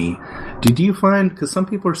game as me. Did you find, because some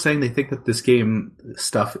people are saying they think that this game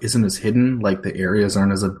stuff isn't as hidden, like the areas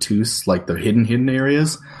aren't as obtuse, like the hidden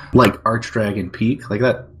areas, like Archdragon Peak, like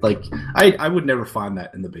that, like, I would never find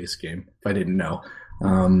that in the base game if I didn't know.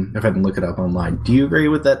 If I didn't look it up online. Do you agree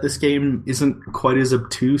with that? This game isn't quite as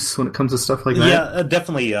obtuse when it comes to stuff like that? Yeah,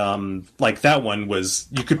 definitely, like that one was,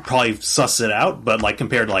 you could probably suss it out, but like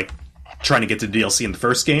compared to like trying to get to DLC in the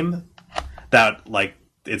first game, that like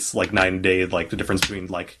it's like night and day, like the difference between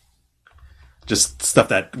like just stuff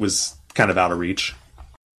that was kind of out of reach.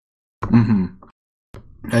 Mm-hmm.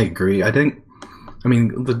 I agree. I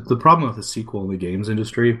mean, the problem with the sequel in the games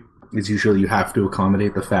industry is usually you have to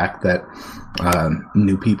accommodate the fact that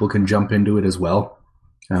new people can jump into it as well.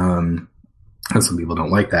 And some people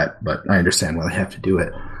don't like that, but I understand why they have to do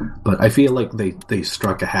it. But I feel like they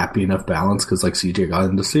struck a happy enough balance because like CJ got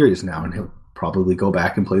into the series now, and he'll probably go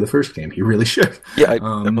back and play the first game. He really should. Yeah, I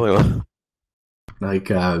definitely will.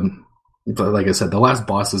 Like I said, the last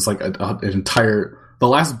boss is like an entire. The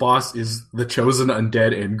last boss is the Chosen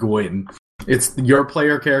Undead and Gwyn. It's your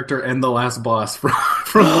player character and the last boss from the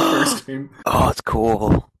first game. Oh, it's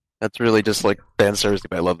cool. That's really just like fan service.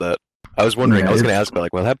 I love that. I was wondering. I was going to ask,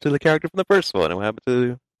 like, what happened to the character from the first one, and what happened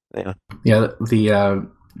to? Yeah,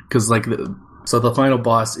 because so the final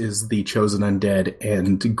boss is the Chosen Undead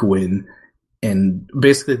and Gwyn, and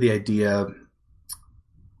basically the idea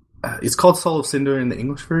it's called Soul of Cinder in the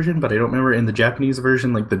English version, but I don't remember in the Japanese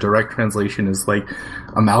version. Like the direct translation is like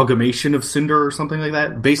amalgamation of cinder or something like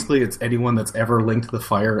that. Basically, it's anyone that's ever linked the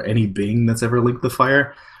fire, any being that's ever linked the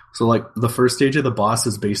fire. So like the first stage of the boss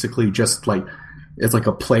is basically just like it's like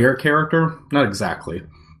a player character, not exactly,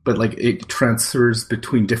 but like it transfers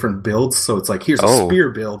between different builds. So it's like here's a spear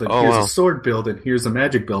build, and here's a sword build, and here's a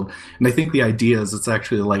magic build. And I think the idea is it's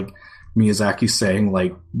actually like Miyazaki saying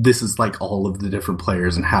like this is like all of the different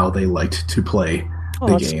players and how they liked to play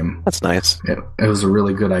the game. That's nice. It was a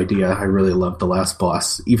really good idea. I really loved the last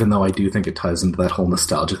boss, even though I do think it ties into that whole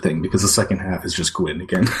nostalgia thing because the second half is just Gwyn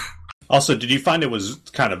again. Also, did you find it was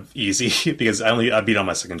kind of easy? Because I beat on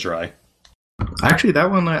my second try. Actually,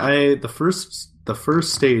 that one the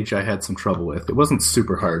first stage I had some trouble with. It wasn't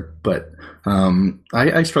super hard, but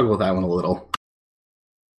I struggled with that one a little.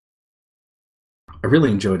 I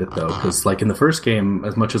really enjoyed it though, because like in the first game,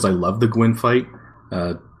 as much as I love the Gwyn fight,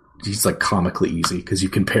 he's like comically easy because you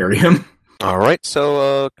can parry him. All right,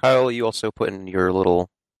 so Kyle, you also put in your little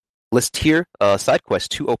list here. Side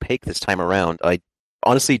quest too opaque this time around. I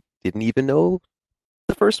honestly didn't even know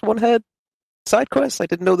the first one had side quests. I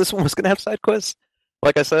didn't know this one was going to have side quests.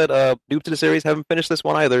 Like I said, noob to the series, haven't finished this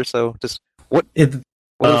one either. So just what are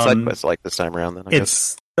the side quests like this time around? Then I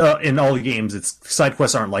guess. In all the games, side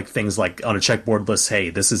quests aren't like things like on a checkboard list. Hey,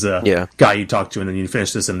 this is a guy you talk to, and then you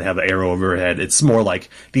finish this, and they have an arrow over your head. It's more like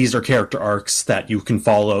these are character arcs that you can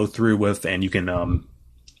follow through with, and you can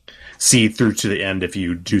see through to the end if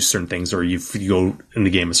you do certain things, or if you go in the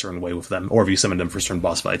game a certain way with them, or if you summon them for certain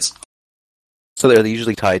boss fights. So they're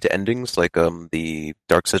usually tied to endings, like the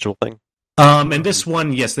Dark Sigil thing. And this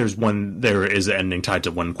one, yes, there is an ending tied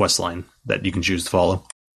to one quest line that you can choose to follow.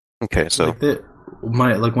 Okay, so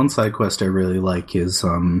one side quest I really like is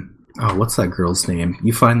what's that girl's name?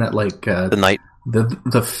 You find that like the knight,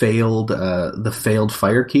 the failed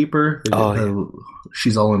firekeeper.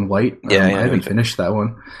 She's all in white. I haven't finished that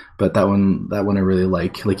one, but that one I really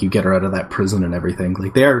like. Like you get her out of that prison and everything.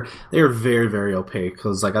 Like they are very, very opaque.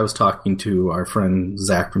 Because like I was talking to our friend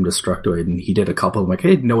Zach from Destructoid, and he did a couple. I'm like, I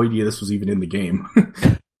had no idea this was even in the game.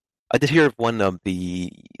 I did hear of one of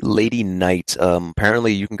the Lady Knight.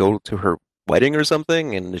 Apparently, you can go to her wedding or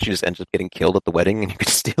something, and she just ends up getting killed at the wedding, and you can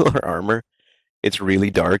steal her armor. It's really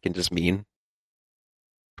dark and just mean.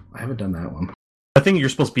 I haven't done that one. I think you're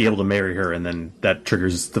supposed to be able to marry her, and then that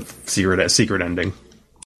triggers the secret ending.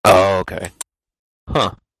 Oh, okay.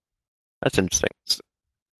 Huh. That's interesting.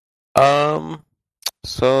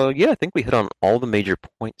 So yeah, I think we hit on all the major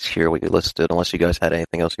points here we listed, unless you guys had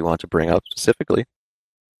anything else you want to bring up specifically.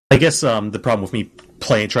 I guess the problem with me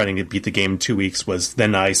trying to beat the game in 2 weeks was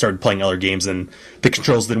then I started playing other games and the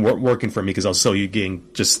controls weren't working for me because I was so getting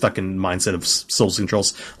just stuck in the mindset of Souls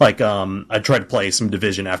controls. Like I tried to play some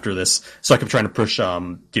Division after this, so I kept trying to push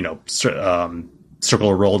circle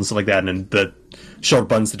or roll and stuff like that, and then the shoulder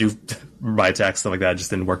buttons to do my attacks, stuff like that, just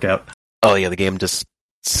didn't work out. Oh yeah, the game just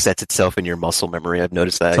sets itself in your muscle memory. I've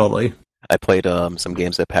noticed that. Totally. I played some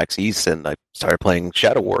games at PAX East, and I started playing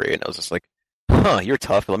Shadow Warrior, and I was just like, you're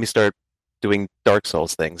tough. Let me start doing Dark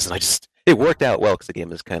Souls things. And it worked out well because the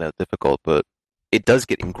game is kind of difficult, but it does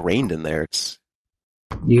get ingrained in there.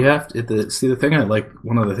 You have to see the thing I like.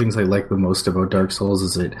 One of the things I like the most about Dark Souls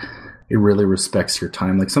is it really respects your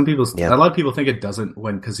time. Like a lot of people think it doesn't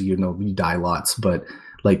because you die lots, but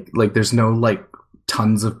like there's no like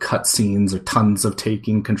tons of cutscenes or tons of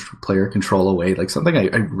taking player control away. Like something I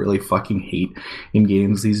really fucking hate in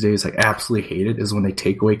games these days, I absolutely hate it, is when they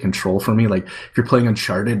take away control from me. Like if you're playing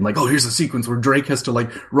Uncharted and like, oh, here's a sequence where Drake has to like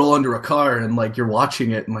roll under a car and like you're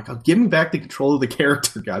watching it and like, oh, give me back the control of the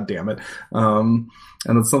character, god damn it. And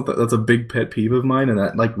it's something that's a big pet peeve of mine, and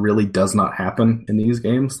that like really does not happen in these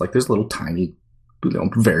games. Like there's little tiny,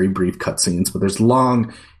 very brief cutscenes, but there's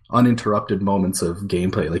long uninterrupted moments of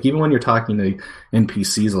gameplay. Like even when you're talking to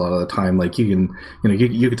NPCs a lot of the time, like you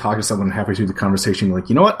can talk to someone halfway through the conversation, like,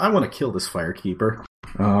 you know what, I want to kill this firekeeper.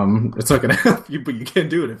 It's not going to help you, but you can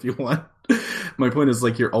do it if you want. My point is,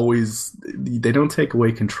 like, they don't take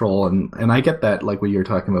away control, and I get that, like what you're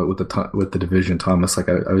talking about with the Division, Thomas. Like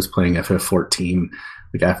I was playing FF14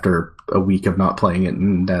 like after a week of not playing it,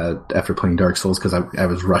 and after playing Dark Souls because I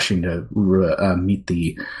was rushing to meet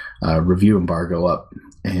the review embargo up.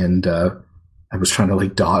 And I was trying to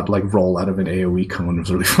roll out of an AoE cone. It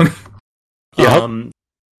was really funny. Yeah.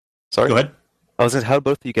 Sorry. Go ahead. I was how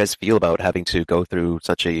both of you guys feel about having to go through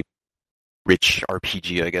such a rich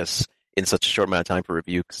RPG, I guess, in such a short amount of time for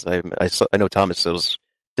review? Because I know, Thomas, it was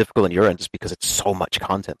difficult on your end just because it's so much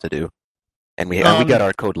content to do, and we got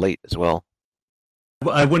our code late as well.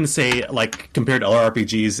 I wouldn't say, like, compared to other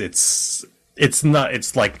RPGs, it's not.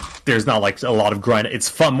 It's like there's not like a lot of grind.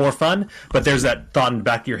 It's more fun, but there's that thought in the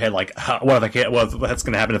back of your head, like, what if I can't? What's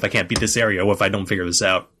going to happen if I can't beat this area? What if I don't figure this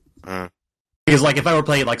out? Because like if I were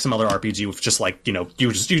playing like some other RPG with just like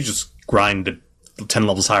you just grind 10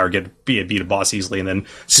 levels higher, beat a boss easily, and then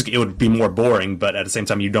it would be more boring. But at the same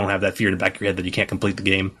time, you don't have that fear in the back of your head that you can't complete the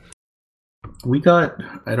game. We got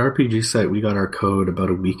at RPG Site. We got our code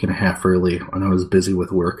about a week and a half early when I was busy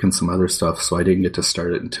with work and some other stuff, so I didn't get to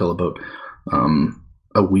start it until about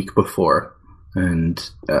a week before, and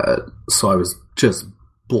so I was just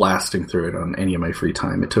blasting through it on any of my free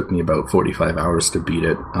time. It took me about 45 hours to beat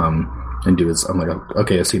it. And do it. I'm like,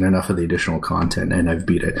 okay, I've seen enough of the additional content, and I've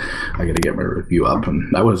beat it. I got to get my review up,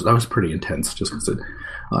 and that was pretty intense. Just because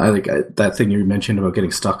that thing you mentioned about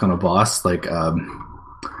getting stuck on a boss. Like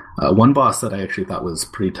one boss that I actually thought was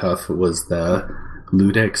pretty tough was the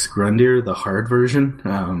Ludex Grundir, the hard version.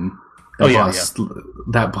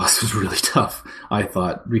 That boss was really tough, I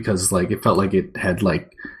thought, because like it felt like it had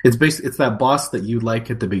like it's that boss that you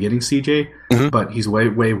like at the beginning, CJ, but he's way,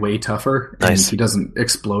 way, way tougher. And he doesn't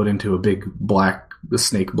explode into a big black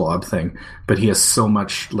snake blob thing, but he has so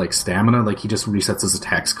much like stamina, like he just resets his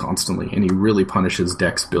attacks constantly, and he really punishes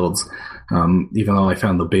dex builds. Even though I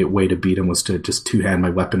found the way to beat him was to just two-hand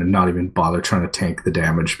my weapon and not even bother trying to tank the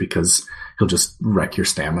damage, because he'll just wreck your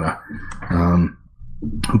stamina.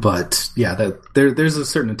 But yeah, there's a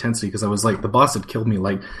certain intensity, because I was like, the boss had killed me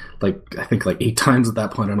like I think like 8 times at that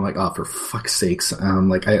point, and I'm like, oh, for fuck's sakes! I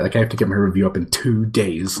have to get my review up in 2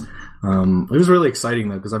 days. It was really exciting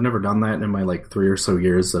though, because I've never done that in my like 3 or so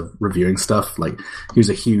years of reviewing stuff. Like, here's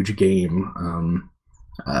a huge game, and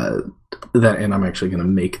I'm actually going to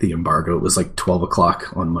make the embargo. It was like 12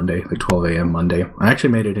 o'clock on Monday, like 12 a.m. Monday. I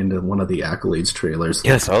actually made it into one of the Accolades trailers.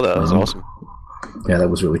 Yeah, I saw that. That was awesome. Yeah, that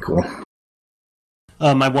was really cool.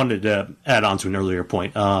 I wanted to add on to an earlier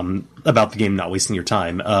point about the game not wasting your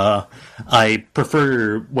time. I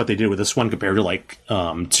prefer what they did with this one compared to like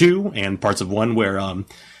 2 and parts of 1, where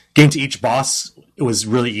getting to each boss, it was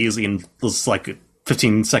really easy and was like a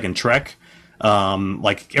 15-second trek.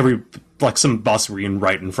 Like some boss were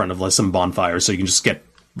right in front of like some bonfires, so you can just get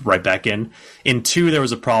right back in. In 2, there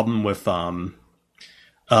was a problem with that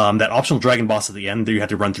optional dragon boss at the end. There you had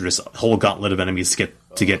to run through this whole gauntlet of enemies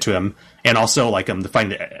to get to him, and also like to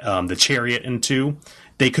find the chariot in 2.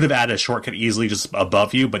 They could have added a shortcut easily just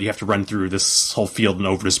above you, but you have to run through this whole field and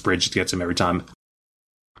over this bridge to get to him every time.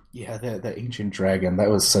 Yeah, that ancient dragon, that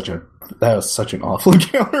was such an awful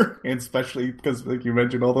encounter, and especially because, like you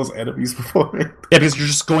mentioned, all those enemies before it. Yeah, because you're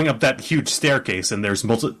just going up that huge staircase, and there's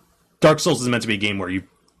Dark Souls is meant to be a game where you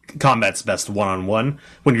combat's best one-on-one.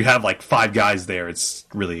 When you have like 5 guys there, it's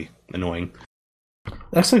really annoying.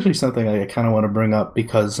 That's actually something I kind of want to bring up,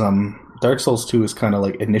 because Dark Souls 2 is kind of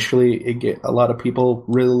like, initially a lot of people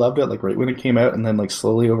really loved it, like right when it came out, and then like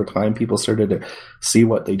slowly over time people started to see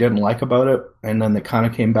what they didn't like about it, and then they kind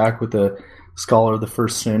of came back with the Scholar of the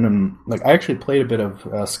First Sin. And like, I actually played a bit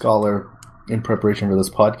of Scholar in preparation for this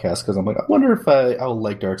podcast, because I'm like, I wonder if I will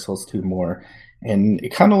like Dark Souls 2 more. And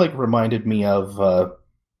it kind of like reminded me of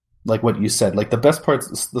like what you said, like the best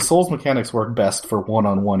parts, the Souls mechanics work best for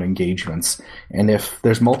one-on-one engagements. And if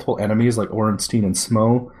there's multiple enemies like Ornstein and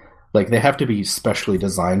Smo, like they have to be specially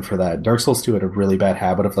designed for that. Dark Souls 2 had a really bad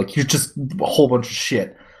habit of like, here's just a whole bunch of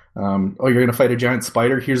shit. You're going to fight a giant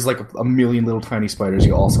spider? Here's like a million little tiny spiders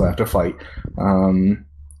you also have to fight.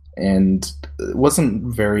 And it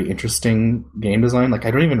wasn't very interesting game design. Like,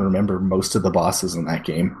 I don't even remember most of the bosses in that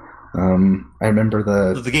game. I remember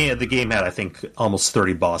the game had, I think, almost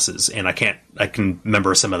 30 bosses, and I can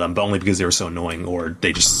remember some of them, but only because they were so annoying or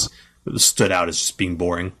they just stood out as just being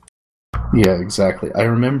boring. Yeah, exactly. I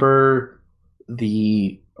remember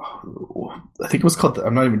I think it was called,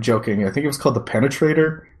 I'm not even joking, I think it was called the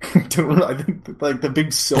Penetrator. I think like the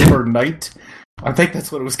big silver knight. I think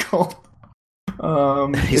that's what it was called.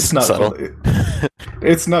 It's not called,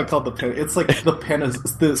 it's not called the pen. It's like the pen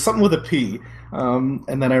is something with a P.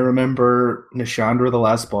 And then I remember Nishandra, the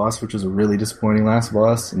last boss, which was a really disappointing last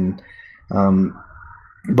boss. And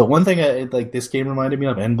but one thing like this game reminded me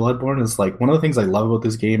of, and Bloodborne, is like one of the things I love about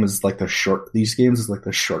this game is like these games is like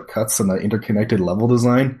the shortcuts and the interconnected level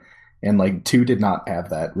design. And like 2 did not have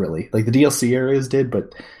that really. Like the DLC areas did,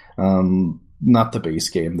 but not the base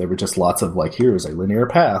game. There were just lots of like, here's a linear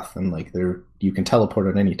path, and like you can teleport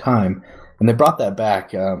at any time. And they brought that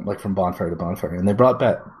back, like from bonfire to bonfire, and they brought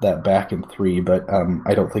that back in 3, but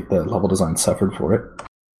I don't think the level design suffered for it.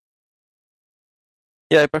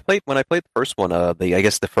 Yeah, when I played the first one, I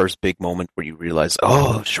guess the first big moment where you realize,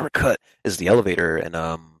 oh, shortcut is the elevator, and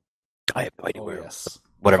I have no idea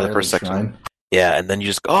whatever the first section. Yeah, and then you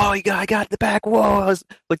just go, oh, I got the back. Whoa, I was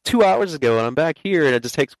like 2 hours ago, and I'm back here, and it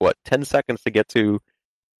just takes, 10 seconds to get through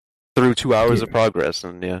 2 hours of progress.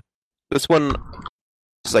 And yeah, this one,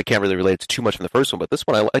 I can't really relate to too much from the first one, but this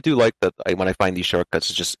one, I do like that when I find these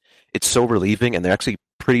shortcuts, it's so relieving, and they're actually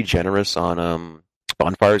pretty generous on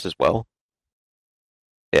bonfires as well.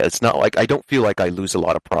 Yeah, it's not like, I don't feel like I lose a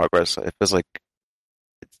lot of progress. It feels like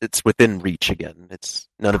it's within reach again.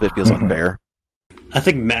 None of it feels unfair. I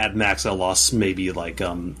think Mad Max I lost maybe like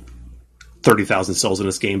 30,000 souls in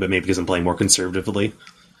this game, but maybe because I'm playing more conservatively.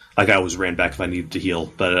 Like I always ran back if I needed to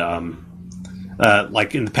heal, but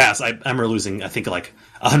like in the past, I remember losing I think like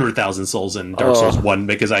 100,000 souls in Dark Souls 1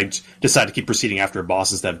 because I decided to keep proceeding after a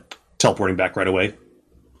boss instead of teleporting back right away,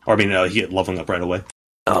 or leveling up right away.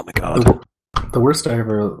 Oh my god! The worst I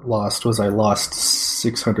ever lost was I lost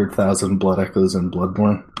 600,000 blood echoes in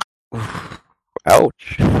Bloodborne.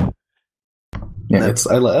 Ouch. Yeah,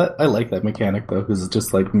 I like that mechanic though, because it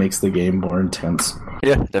just like makes the game more intense.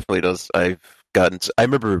 Yeah, it definitely does. I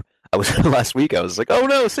remember last week I was like, oh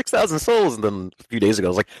no, 6,000 souls, and then a few days ago I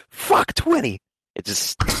was like, fuck, 20. It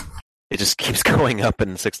just keeps going up,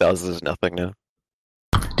 and 6,000 is nothing now.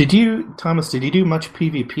 Thomas? Did you do much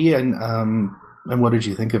PvP, and what did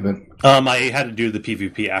you think of it? I had to do the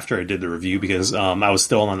PvP after I did the review because I was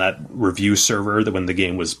still on that review server when the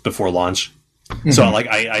game was before launch. Mm-hmm. So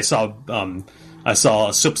I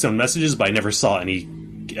saw soapstone messages, but I never saw any.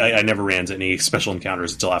 I never ran into any special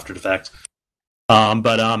encounters until after the fact.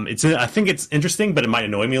 I think it's interesting, but it might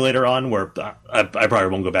annoy me later on. Where I probably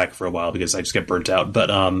won't go back for a while because I just get burnt out. But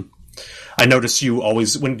I notice you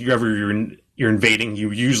always, whenever you're invading,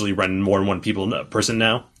 you usually run more than one person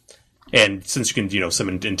now. And since you can,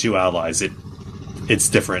 summon in two allies, it's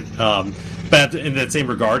different. But in that same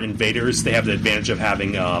regard, invaders, they have the advantage of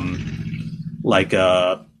having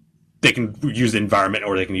they can use the environment,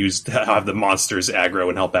 or they can have the monsters aggro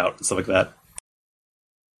and help out and stuff like that.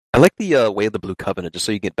 I like the Way of the Blue Covenant, just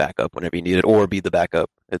so you get back up whenever you need it, or be the backup.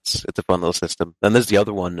 It's a fun little system. Then there's the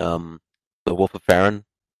other one, the Wolf of Farron,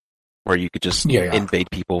 where you could just invade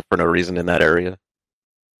people for no reason in that area.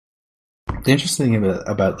 The interesting thing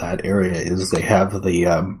about that area is they have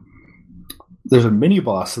there's a mini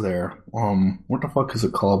boss there. What the fuck is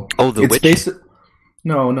it called? Oh, the witch?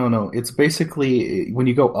 No. It's basically when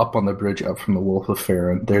you go up on the bridge up from the Wolf of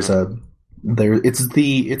Farron. It's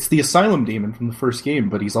the Asylum Demon from the first game,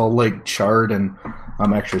 but he's all like charred and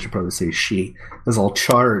actually I should probably say she is all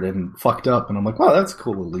charred and fucked up, and I'm like, wow, that's a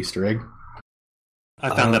cool little Easter egg.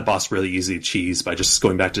 I found that boss really easy to cheese by just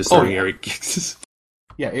going back to the starting area.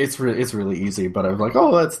 Yeah, it's really easy, but I was like,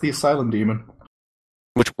 oh, that's the Asylum Demon.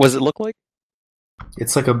 Which does it look like?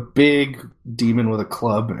 It's like a big demon with a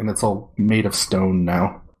club, and it's all made of stone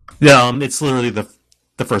now. Yeah, it's literally the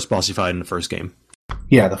first boss you fight in the first game.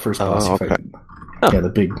 Yeah, the first boss you fight. Huh. Yeah, the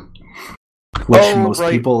big, which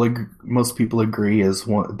most people agree is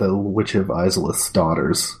the Witch of Izalith's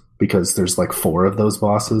daughters, because there's like 4 of those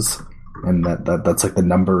bosses, and that's like the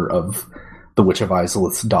number of the Witch of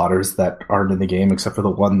Izalith's daughters that aren't in the game, except for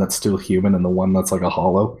the one that's still human and the one that's like a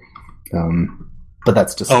hollow. But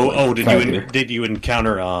that's just did you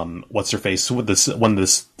encounter what's her face with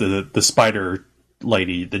the spider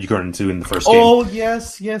lady that you got into in the first game? Oh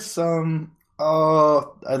yes.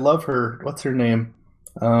 I love her. What's her name?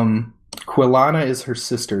 Quilana is her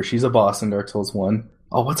sister. She's a boss in Dark Souls 1.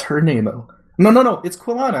 Oh, what's her name though? No, it's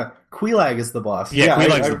Quilana. Quelaag is the boss. Yeah,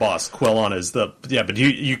 Quelaag's the boss. Quilana is but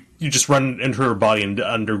you just run into her body in the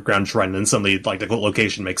underground shrine, and suddenly like the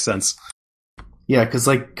location makes sense. Yeah, because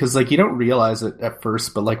you don't realize it at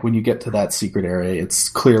first, but like when you get to that secret area,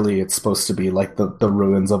 it's supposed to be like the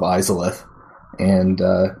ruins of Izalith, and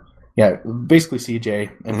basically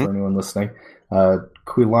CJ, and for anyone listening,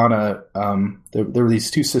 Quilana, there were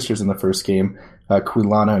these 2 sisters in the first game,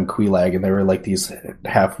 Quilana and Quelaag, and they were like these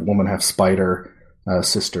half woman, half spider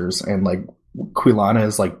sisters, and like Quilana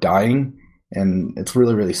is like dying, and it's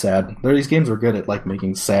really, really sad. These games were good at like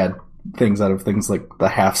making sad things out of things like the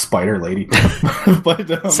half spider lady,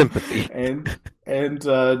 but sympathy, and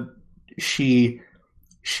she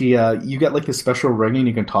you get like this special ring and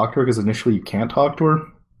you can talk to her, because initially you can't talk to her,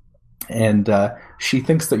 and she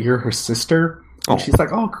thinks that you're her sister, and she's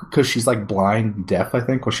like, oh, because she's like blind, deaf, I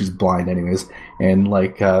think. Well, she's blind anyways, and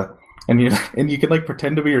like and you can like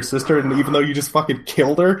pretend to be her sister, and even though you just fucking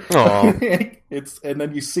killed her, and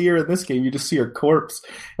then you see her in this game, you just see her corpse,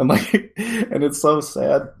 and it's so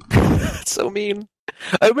sad. That's so mean.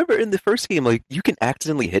 I remember in the first game, like, you can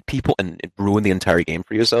accidentally hit people and ruin the entire game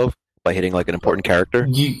for yourself by hitting like an important character.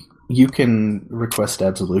 You can request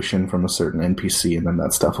absolution from a certain NPC, and then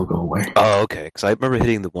that stuff will go away. Oh, okay. Because I remember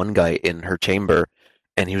hitting the one guy in her chamber,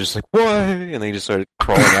 and he was just like, "What?" And then he just started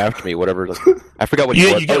crawling after me. Whatever. Like, I forgot what he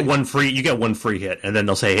was. You get one free. You get one free hit, and then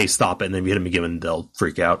they'll say, "Hey, stop it!" And then you hit them again, and they'll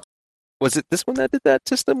freak out. Was it this one that did that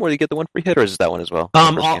system where you get the one free hit, or is it that one as well?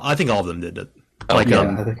 I think all of them did it. Like,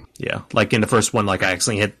 yeah, like in the first one, like I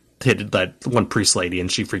accidentally hit that one priest lady,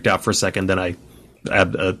 and she freaked out for a second. Then I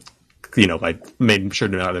made sure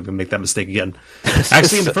to not make that mistake again.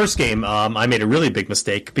 Actually, in the first game, I made a really big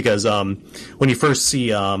mistake because when you first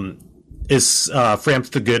see is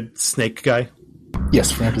Framp the good snake guy?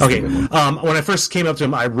 Yes, Framp is okay. the good one. When I first came up to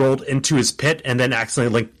him, I rolled into his pit and then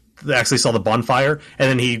accidentally saw the bonfire, and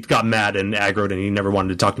then he got mad and aggroed, and he never wanted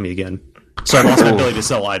to talk to me again. So I lost my ability to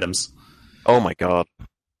sell items. Oh my god.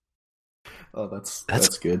 Oh, that's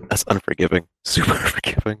good. That's unforgiving. Super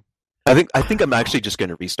unforgiving. I think I'm actually just going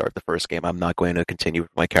to restart the first game. I'm not going to continue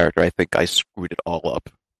with my character. I think I screwed it all up.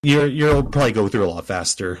 You'll probably go through a lot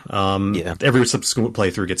faster. Yeah. Every subsequent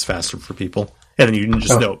playthrough gets faster for people, and then you can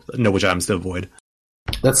just know which items to avoid.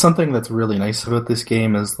 That's something that's really nice about this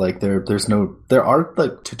game is like there are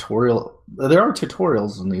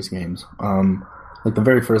tutorials in these games. Like the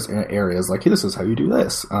very first area is like, hey, this is how you do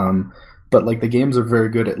this. But like the games are very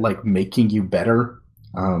good at like making you better.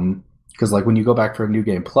 Because like when you go back for a new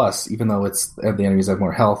game plus, even though the enemies have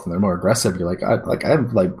more health and they're more aggressive, you're like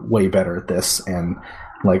I'm like way better at this, and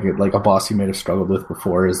like a boss you may have struggled with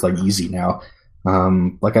before is like easy now.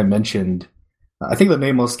 Like I mentioned, I think the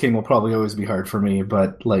Nameless King will probably always be hard for me,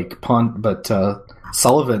 but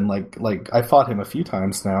Sullivan, like I fought him a few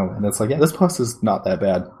times now, and it's like, yeah, this boss is not that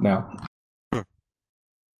bad now.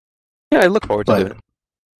 Yeah, I look forward to doing it.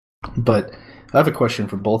 But I have a question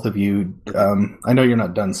for both of you. I know you're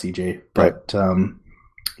not done, CJ, but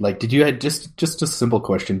like, did you have just a simple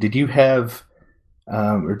question? Did you have,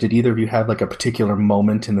 or did either of you have like a particular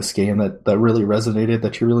moment in this game that really resonated,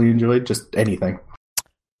 that you really enjoyed? Just anything.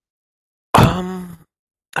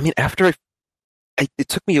 I mean, after it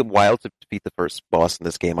took me a while to defeat the first boss in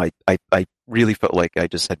this game. I really felt like I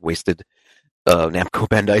just had wasted Namco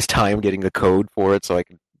Bandai's time getting the code for it so I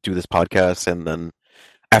could do this podcast, and then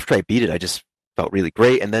after I beat it, I just felt really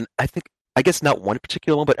great. And then I guess not one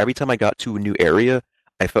particular one, but every time I got to a new area,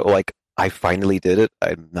 I felt like I finally did it.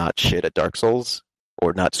 I'm not shit at Dark Souls,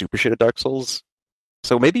 or not super shit at Dark Souls.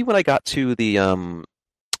 So maybe when I got to the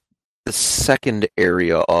second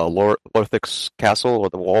area, Lorthic's Castle, or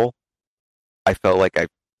the Wall, I felt like I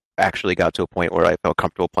actually got to a point where I felt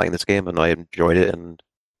comfortable playing this game, and I enjoyed it, and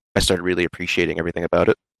I started really appreciating everything about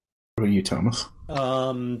it. What about you, Thomas?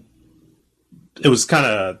 It was kind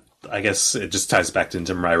of, I guess it just ties back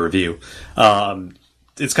into my review.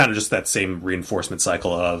 It's kind of just that same reinforcement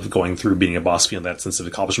cycle of going through beating a boss, feeling that sense of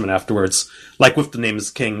accomplishment afterwards. Like with the Nameless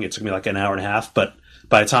King, it took me like an hour and a half, but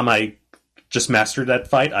by the time I just mastered that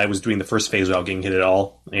fight, I was doing the first phase without getting hit at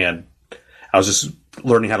all, and I was just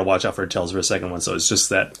learning how to watch out for tails for a second one, so it's just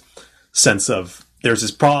that sense of there's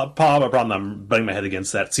this problem I'm butting my head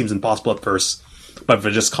against that seems impossible at first, but if I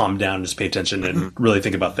just calm down and just pay attention and really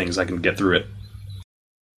think about things, I can get through it.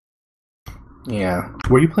 Yeah.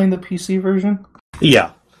 Were you playing the PC version?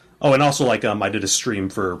 Yeah. Oh, and also, like, I did a stream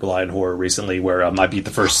for Rely on Horror recently where I beat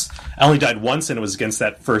the first... I only died once, and it was against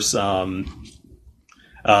that first... the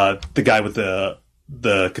guy with the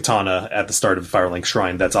katana at the start of Firelink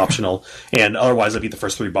Shrine. That's optional. And otherwise, I beat the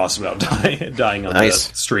first 3 bosses without dying on the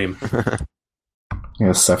stream. Yeah,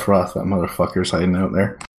 Sephiroth, that motherfucker's hiding out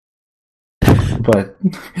there. But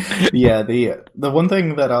yeah, the one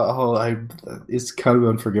thing that is kind of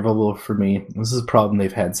unforgivable for me. This is a problem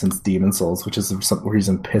they've had since Demon Souls, which is some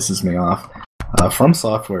reason pisses me off. From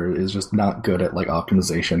Software is just not good at like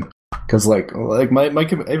optimization. Because like my I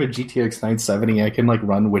have a GTX 970, I can like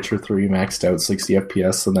run Witcher 3 maxed out 60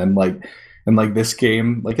 FPS, and like this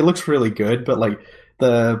game, like it looks really good, but like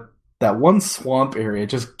that one swamp area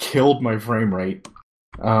just killed my frame rate.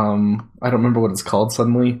 I don't remember what it's called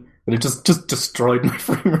suddenly. But it just destroyed my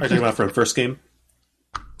frame rate. Are you talking about from the first game?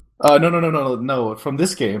 No. From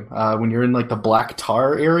this game, when you're in like the Black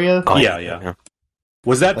Tar area. Oh, yeah.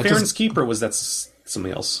 Was that Farron's Keep, or was that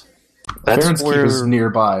something else? Farron's Keep is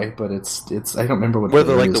nearby, but it's. I don't remember what. Where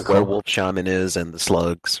the werewolf shaman is, and the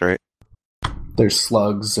slugs, right? There's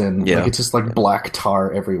slugs, and like, it's just like black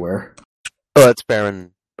tar everywhere. Oh, that's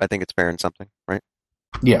Farron. I think it's Farron something, right?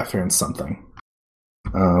 Yeah, Farron something.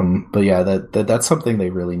 But yeah, that's something they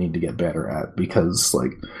really need to get better at, because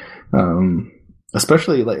like,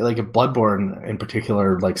 especially like Bloodborne in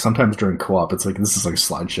particular, like sometimes during co-op, it's like this is like a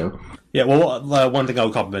slideshow. Yeah, well, one thing I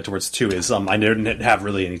would compliment towards 2 is I didn't have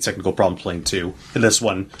really any technical problem playing 2. In this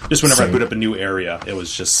one, just whenever I boot up a new area,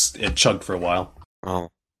 it chugged for a while. Oh,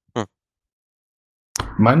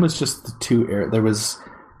 mine was just the 2 area. There was,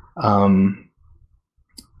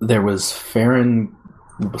 there was Farron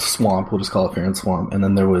Swamp, we'll just call it Farron Swamp, and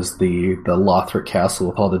then there was the Lothric Castle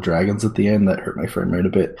with all the dragons at the end that hurt my frame rate a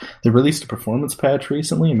bit. They released a performance patch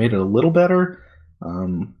recently and made it a little better,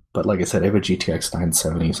 but like I said, I have a GTX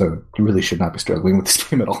 970, so you really should not be struggling with this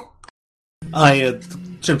game at all. In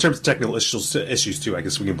terms of technical issues too, I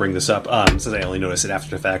guess we can bring this up, since I only noticed it after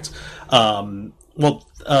the fact.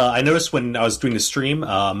 I noticed when I was doing the stream,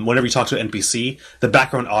 whenever you talk to an NPC, the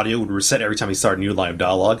background audio would reset every time you start a new line of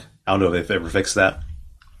dialogue. I don't know if they've ever fixed that.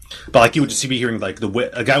 But like you'd be hearing like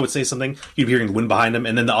a guy would say something, you'd be hearing the wind behind him,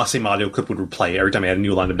 and then the same audio clip would replay every time he had a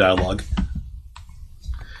new line of dialogue.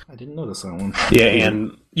 I didn't notice that one. Yeah,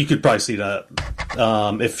 and you could probably see that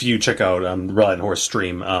if you check out Ride and Horse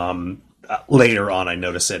stream. Later on, I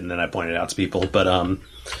noticed it, and then I pointed it out to people. But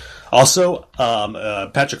also,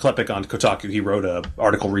 Patrick Klepek on Kotaku, he wrote an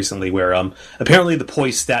article recently where apparently the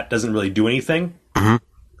poise stat doesn't really do anything as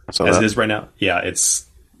it is right now. Yeah, it's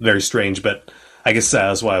very strange, but I guess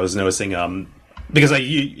that's why I was noticing, because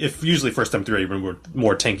if usually first time through I remember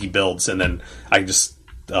more tanky builds, and then I can just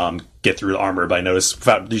get through the armor, but I noticed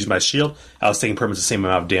without using my shield, I was taking pretty much the same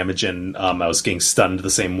amount of damage, and I was getting stunned the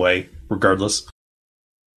same way, regardless.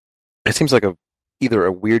 It seems like either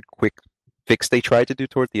a weird quick fix they tried to do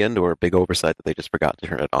toward the end, or a big oversight that they just forgot to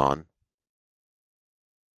turn it on.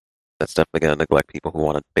 That's definitely going to neglect people who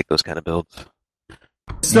want to make those kind of builds.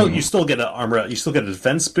 You still get an armor, you still get a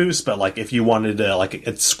defense boost, but like if you wanted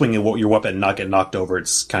to swing your weapon and not get knocked over,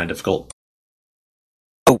 it's kind of difficult.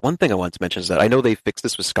 Oh, one thing I wanted to mention is that I know they fixed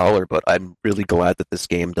this with Scholar, but I'm really glad that this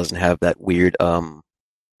game doesn't have that weird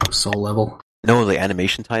soul level. No, the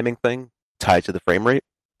animation timing thing tied to the frame rate.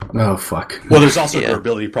 Oh fuck! Well, there's also a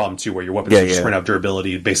durability problem too, where your weapons just run out of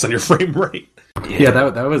durability based on your frame rate. Yeah,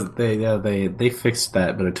 that was they fixed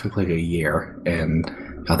that, but it took like a year, and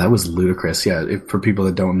that was ludicrous. Yeah, for people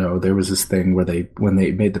that don't know, there was this thing where when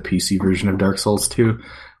they made the PC version of Dark Souls 2,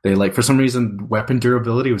 they for some reason weapon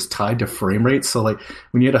durability was tied to frame rate. So like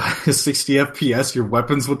when you had a 60 FPS, your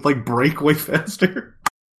weapons would break way faster.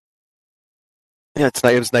 Yeah,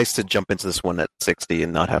 it was nice to jump into this one at 60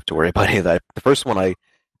 and not have to worry about any of that. The first one, I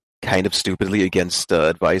kind of stupidly against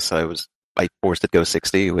advice, I forced it to go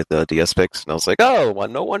 60 with the DS picks, and I was like, oh, well,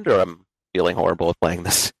 no wonder I'm feeling horrible with playing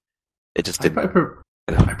this. It just didn't.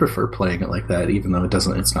 I prefer playing it like that, even though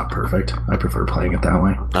it's not perfect. I prefer playing it that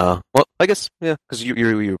way. Well, I guess, yeah, because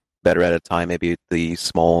you're better at a time. Maybe the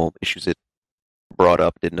small issues it brought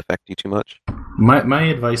up didn't affect you too much. My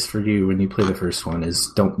advice for you when you play the first one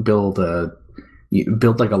is don't build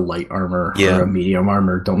like a light armor or a medium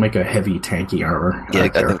armor. Don't make a heavy tanky armor. Yeah, I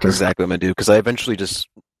think exactly what I'm going to do, because I eventually just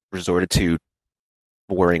resorted to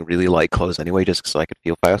wearing really light clothes anyway, just so I could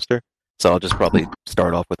feel faster. So I'll just probably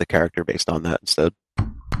start off with a character based on that instead.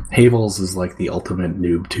 Havel's is like the ultimate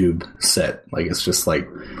noob tube set. Like, it's just like,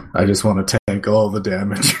 I just want to tank all the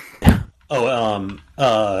damage. While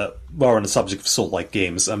we're on the subject of Soul-like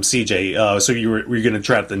games, CJ, so were you going to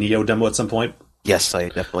try out the Neo demo at some point? Yes, I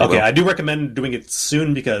definitely will. I do recommend doing it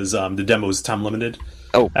soon, because the demo is time limited.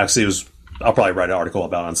 Oh. Actually, I'll probably write an article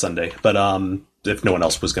about it on Sunday, but if no one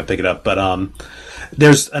else was going to pick it up. But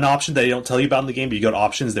there's an option that they don't tell you about in the game, but you go to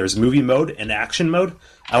options, there's movie mode and action mode.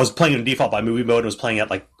 I was playing in default by movie mode, and was playing at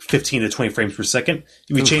like 15 to 20 frames per second.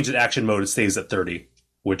 If you change it to action mode, it stays at 30,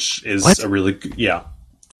 which is a really good, yeah.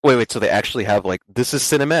 Wait, so they actually have this is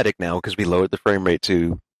cinematic now, because we lowered the frame rate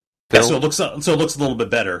to film? Yeah, so it looks a little bit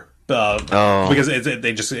better. Because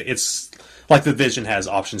it's like the Vision has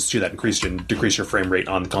options too that increase and decrease your frame rate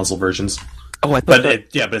on the console versions. Oh, I thought but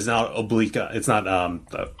it's not oblique. It's not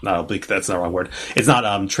not oblique. That's not the wrong word. It's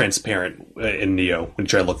not transparent in Neo when you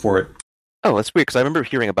try to look for it. Oh, that's weird, because I remember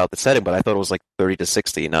hearing about the setting, but I thought it was like 30 to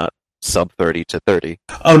 60, not sub 30 to 30.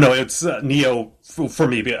 Oh no, it's Neo for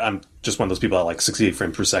me. I'm just one of those people that like 68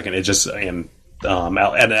 frames per second. It just at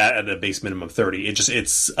a base minimum of 30.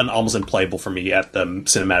 It's almost unplayable for me at the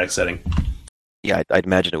cinematic setting. Yeah, I'd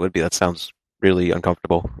imagine it would be. That sounds really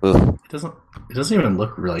uncomfortable. Ugh. It doesn't even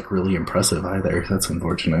look really impressive either. That's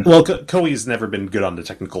unfortunate. Well, Koei's never been good on the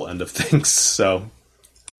technical end of things, so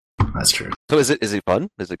that's true. So is it fun?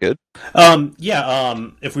 Is it good?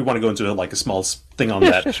 If we want to go into a small thing on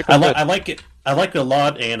that, sure, I like it. I like it a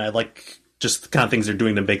lot, and I like just the kind of things they're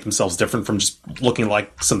doing to make themselves different from just looking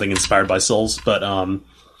like something inspired by Souls. But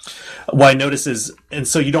what I notice is, and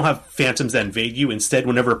so you don't have phantoms that invade you. Instead,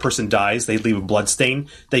 whenever a person dies, they leave a blood stain.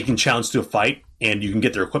 They can challenge to a fight, and you can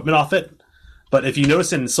get their equipment off it. But if you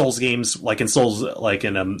notice in Souls games, less in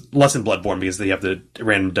Bloodborne, because they have the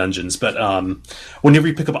random dungeons, but whenever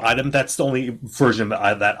you pick up an item, that's the only version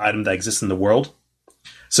of that item that exists in the world.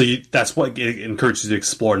 So that's what it encourages you to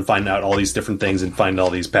explore and find out all these different things and find all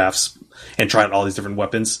these paths and try out all these different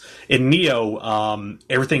weapons. In Neo,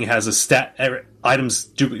 everything has a stat. Items,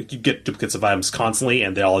 you get duplicates of items constantly,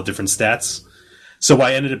 and they all have different stats. So what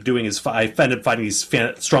I ended up doing is I ended up fighting these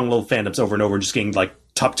strong little phantoms over and over and just getting like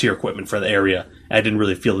top tier equipment for the area. I didn't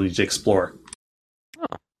really feel the need to explore.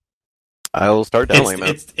 Oh. I'll start downloading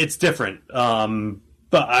it. It's different, but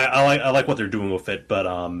I like what they're doing with it. But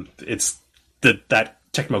it's that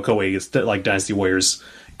Tecmo Koei is like Dynasty Warriors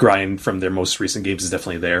grind from their most recent games is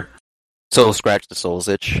definitely there. So it'll scratch the Souls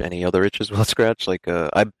itch. Any other itches will it scratch? Like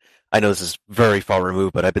I know this is very far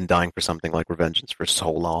removed, but I've been dying for something like Revengeance for so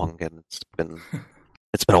long, and it's been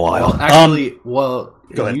a while. Well,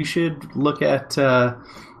 actually, you should look at that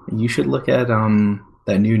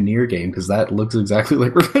new Nier game because that looks exactly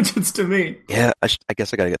like Revengeance to me. Yeah, I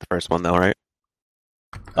guess I gotta get the first one though, right?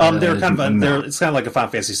 They're kind of it's kind of like a Final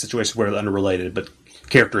Fantasy situation where they're unrelated, but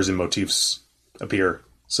characters and motifs appear,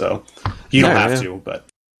 so you don't have to. But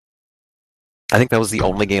I think that was the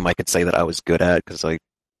only game I could say that I was good at because I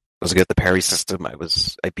was good at the parry system. I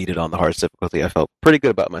beat it on the hardest difficulty. I felt pretty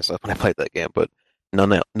good about myself when I played that game, but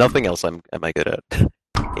nothing else am I good at. The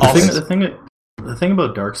thing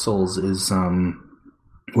about Dark Souls is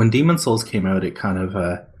when Demon Souls came out, it kind of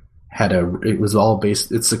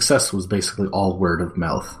its success was basically all word of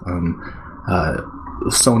mouth.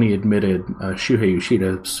 Sony admitted, Shuhei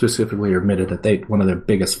Yoshida specifically admitted that one of their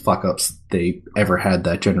biggest fuck ups they ever had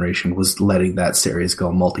that generation was letting that series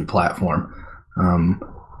go multi-platform.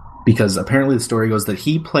 Because apparently the story goes that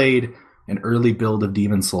he played an early build of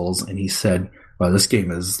Demon Souls and he said, "Wow, this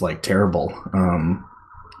game is like terrible."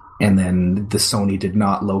 And then the Sony did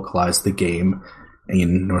not localize the game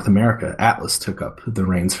in North America. Atlas took up the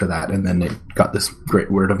reins for that, and then it got this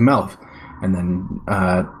great word of mouth. And then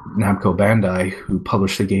Namco Bandai, who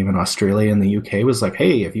published the game in Australia and the UK, was like,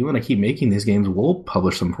 "Hey, if you want to keep making these games, we'll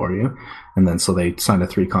publish them for you." And then so they signed a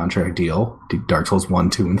 3-contract deal, Dark Souls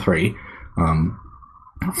 1, 2, and 3,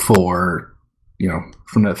 for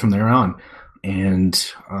from there on.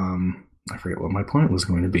 And I forget what my point was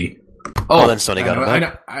going to be. Oh, then Sony got it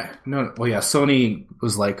back. Sony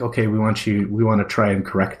was like, "Okay, we want to try and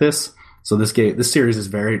correct this." So this series is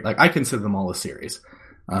very, like, I consider them all a series.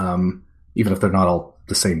 Even if they're not all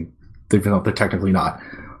the same, they're technically not.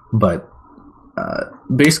 But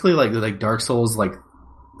basically, like Dark Souls, like,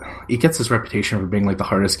 it gets this reputation for being like the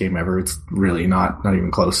hardest game ever. It's really not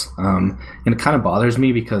even close. And it kind of bothers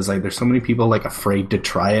me because like there's so many people like afraid to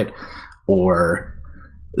try it, or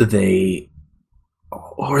they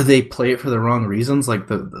play it for the wrong reasons. Like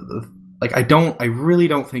I really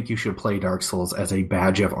don't think you should play Dark Souls as a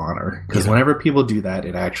badge of honor, because whenever people do that,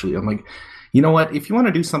 I'm like, you know what? If you want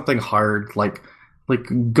to do something hard, like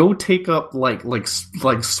go take up like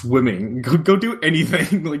swimming, go do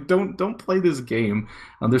anything. Like don't play this game.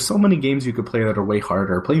 There's so many games you could play that are way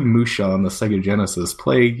harder. Play Musha on the Sega Genesis.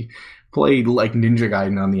 Play like Ninja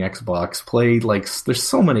Gaiden on the Xbox. There's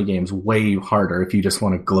so many games way harder if you just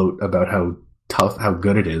want to gloat about how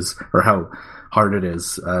good it is or how hard it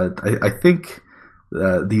is. I think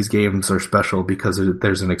these games are special because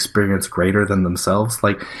there's an experience greater than themselves.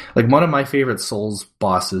 Like one of my favorite Souls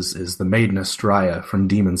bosses is the Maiden Astraea from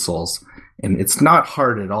Demon Souls, and it's not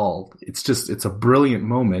hard at all. It's a brilliant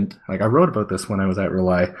moment. Like, I wrote about this when I was at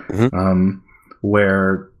Rely,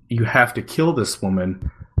 where you have to kill this woman.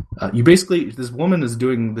 This woman is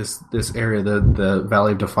doing this area, the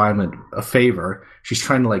Valley of Defilement, a favor. She's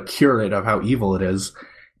trying to like cure it of how evil it is,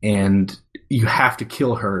 and you have to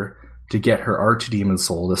kill her to get her archdemon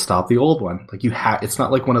soul to stop the old one. Like it's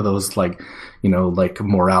not like one of those like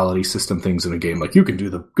morality system things in a game. Like you can do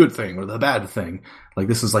the good thing or the bad thing. Like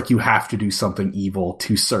this is like you have to do something evil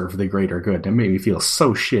to serve the greater good. It made me feel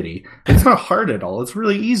so shitty. It's not hard at all. It's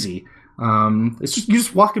really easy. It's just you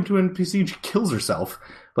just walk up to an NPC and she kills herself.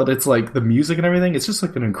 But it's like the music and everything. It's just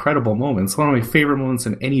like an incredible moment. It's one of my favorite moments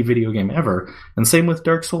in any video game ever. And same with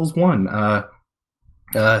Dark Souls 1.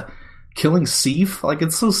 Killing Sif, like,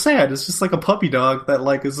 it's so sad. It's just like a puppy dog that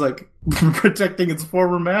like is like protecting its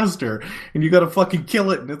former master, and you gotta fucking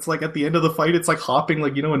kill it. And it's like at the end of the fight, it's like hopping,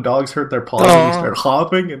 like, you know when dogs hurt their paws and they start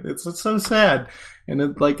hopping, and it's so sad. And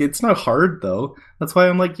it's not hard though. That's why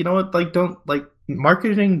I'm like, you know what? Like, don't like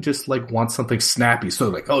marketing just like wants something snappy. So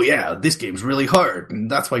like, oh yeah, this game's really hard,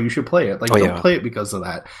 and that's why you should play it. Like, don't play it because of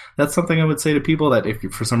that. That's something I would say to people that if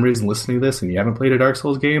you're for some reason listening to this and you haven't played a Dark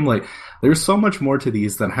Souls game, like, there's so much more to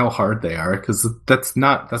these than how hard they are. Because that's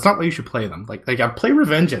not why you should play them. Like play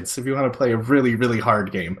Revengeance if you want to play a really really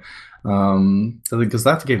hard game. Because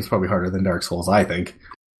that game's probably harder than Dark Souls, I think.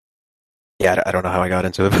 Yeah, I don't know how I got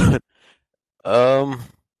into it, but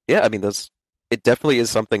yeah, I mean, it definitely is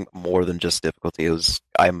something more than just difficulty.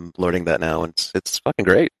 I'm learning that now, and it's fucking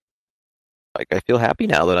great. Like, I feel happy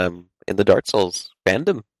now that I'm in the Dark Souls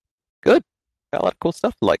fandom. Good. Got a lot of cool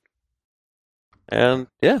stuff to like. And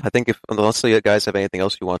yeah, I think unless you guys have anything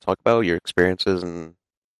else you want to talk about, your experiences and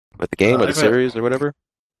with the game or the series or whatever.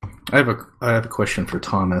 I have a question for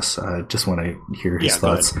Thomas. I just want to hear his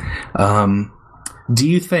thoughts. Do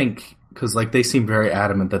you think, because like they seem very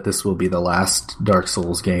adamant that this will be the last Dark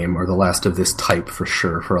Souls game or the last of this type for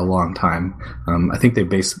sure for a long time. I think I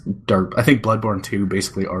think Bloodborne 2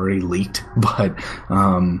 basically already leaked, but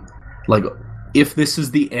like if this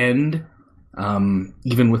is the end,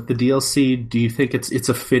 even with the DLC, do you think it's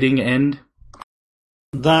a fitting end?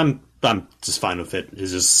 I'm just fine with it.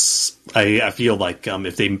 It's just I feel like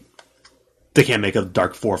if they can't make a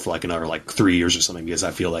Dark 4 for like another like 3 years or something, because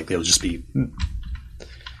I feel like they'll just be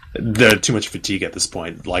too much fatigue at this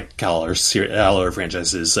point. Like how other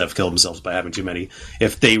franchises have killed themselves by having too many.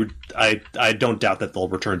 I don't doubt that they'll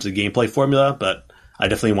return to the gameplay formula, but I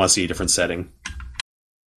definitely want to see a different setting.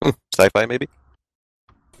 Sci-fi maybe.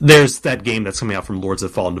 There's that game that's coming out from Lords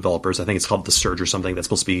of Fallen developers. I think it's called The Surge or something. That's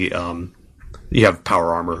supposed to be you have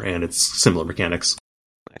power armor and it's similar mechanics.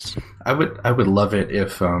 Nice. I would love it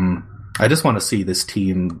if I just want to see this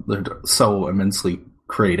team. They're so immensely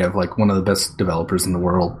creative, like one of the best developers in the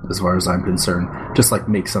world as far as I'm concerned, just like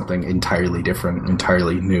make something entirely different,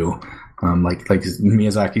 entirely new. Like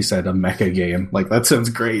Miyazaki said, a mecha game. Like that sounds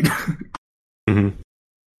great. Mm-hmm.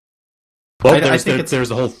 Well, I think there's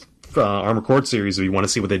the whole Armored Core series if you want to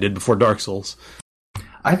see what they did before Dark Souls.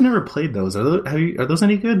 I've never played those. Are those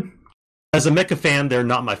any good? As a mecha fan, they're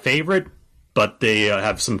not my favorite, but they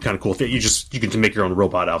have some kind of cool thing. You can make your own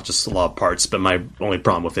robot out of just a lot of parts. But my only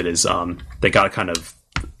problem with it is they got kind of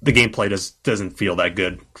the gameplay doesn't feel that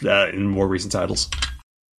good in more recent titles.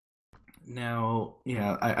 Now,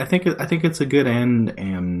 yeah, I think it's a good end,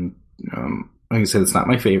 and like I said, it's not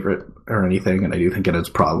my favorite or anything, and I do think it has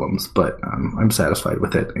problems, but I'm satisfied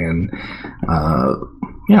with it, and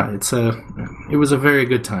yeah, it was a very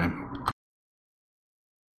good time.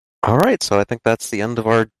 All right, so I think that's the end of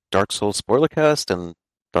our Dark Souls spoilercast and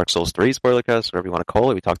Dark Souls 3 spoilercast, whatever you want to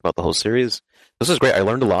call it. We talked about the whole series. This was great. I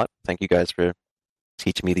learned a lot. Thank you guys for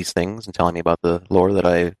teaching me these things and telling me about the lore that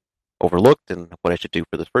I overlooked and what I should do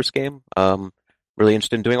for the first game. Really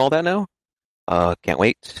interested in doing all that now. Can't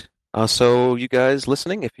wait. So you guys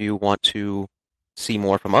listening, if you want to see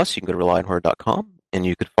more from us, you can go to relyonhorror.com, and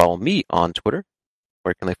you could follow me on Twitter.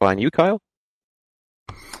 Where can they find you, Kyle?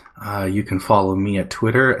 You can follow me at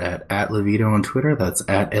Twitter at Levito on Twitter. That's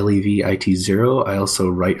at LEVIT0. I also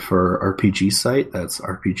write for RPG Site. That's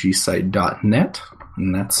rpgsite.net.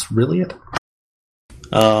 And that's really it.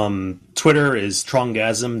 Twitter is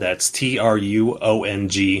Trongasm. That's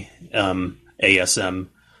TRUONGASM.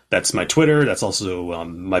 That's my Twitter. That's also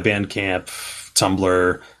my Bandcamp,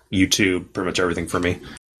 Tumblr, YouTube, pretty much everything for me.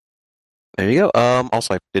 There you go.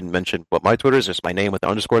 Also, I didn't mention what my Twitter is. Just my name with the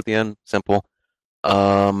underscore at the end. Simple.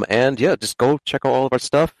 And yeah, just go check out all of our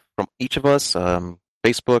stuff from each of us.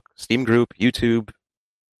 Facebook, Steam Group, YouTube.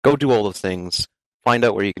 Go do all those things. Find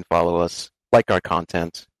out where you can follow us. Like our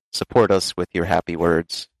content. Support us with your happy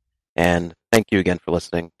words. And thank you again for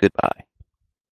listening. Goodbye.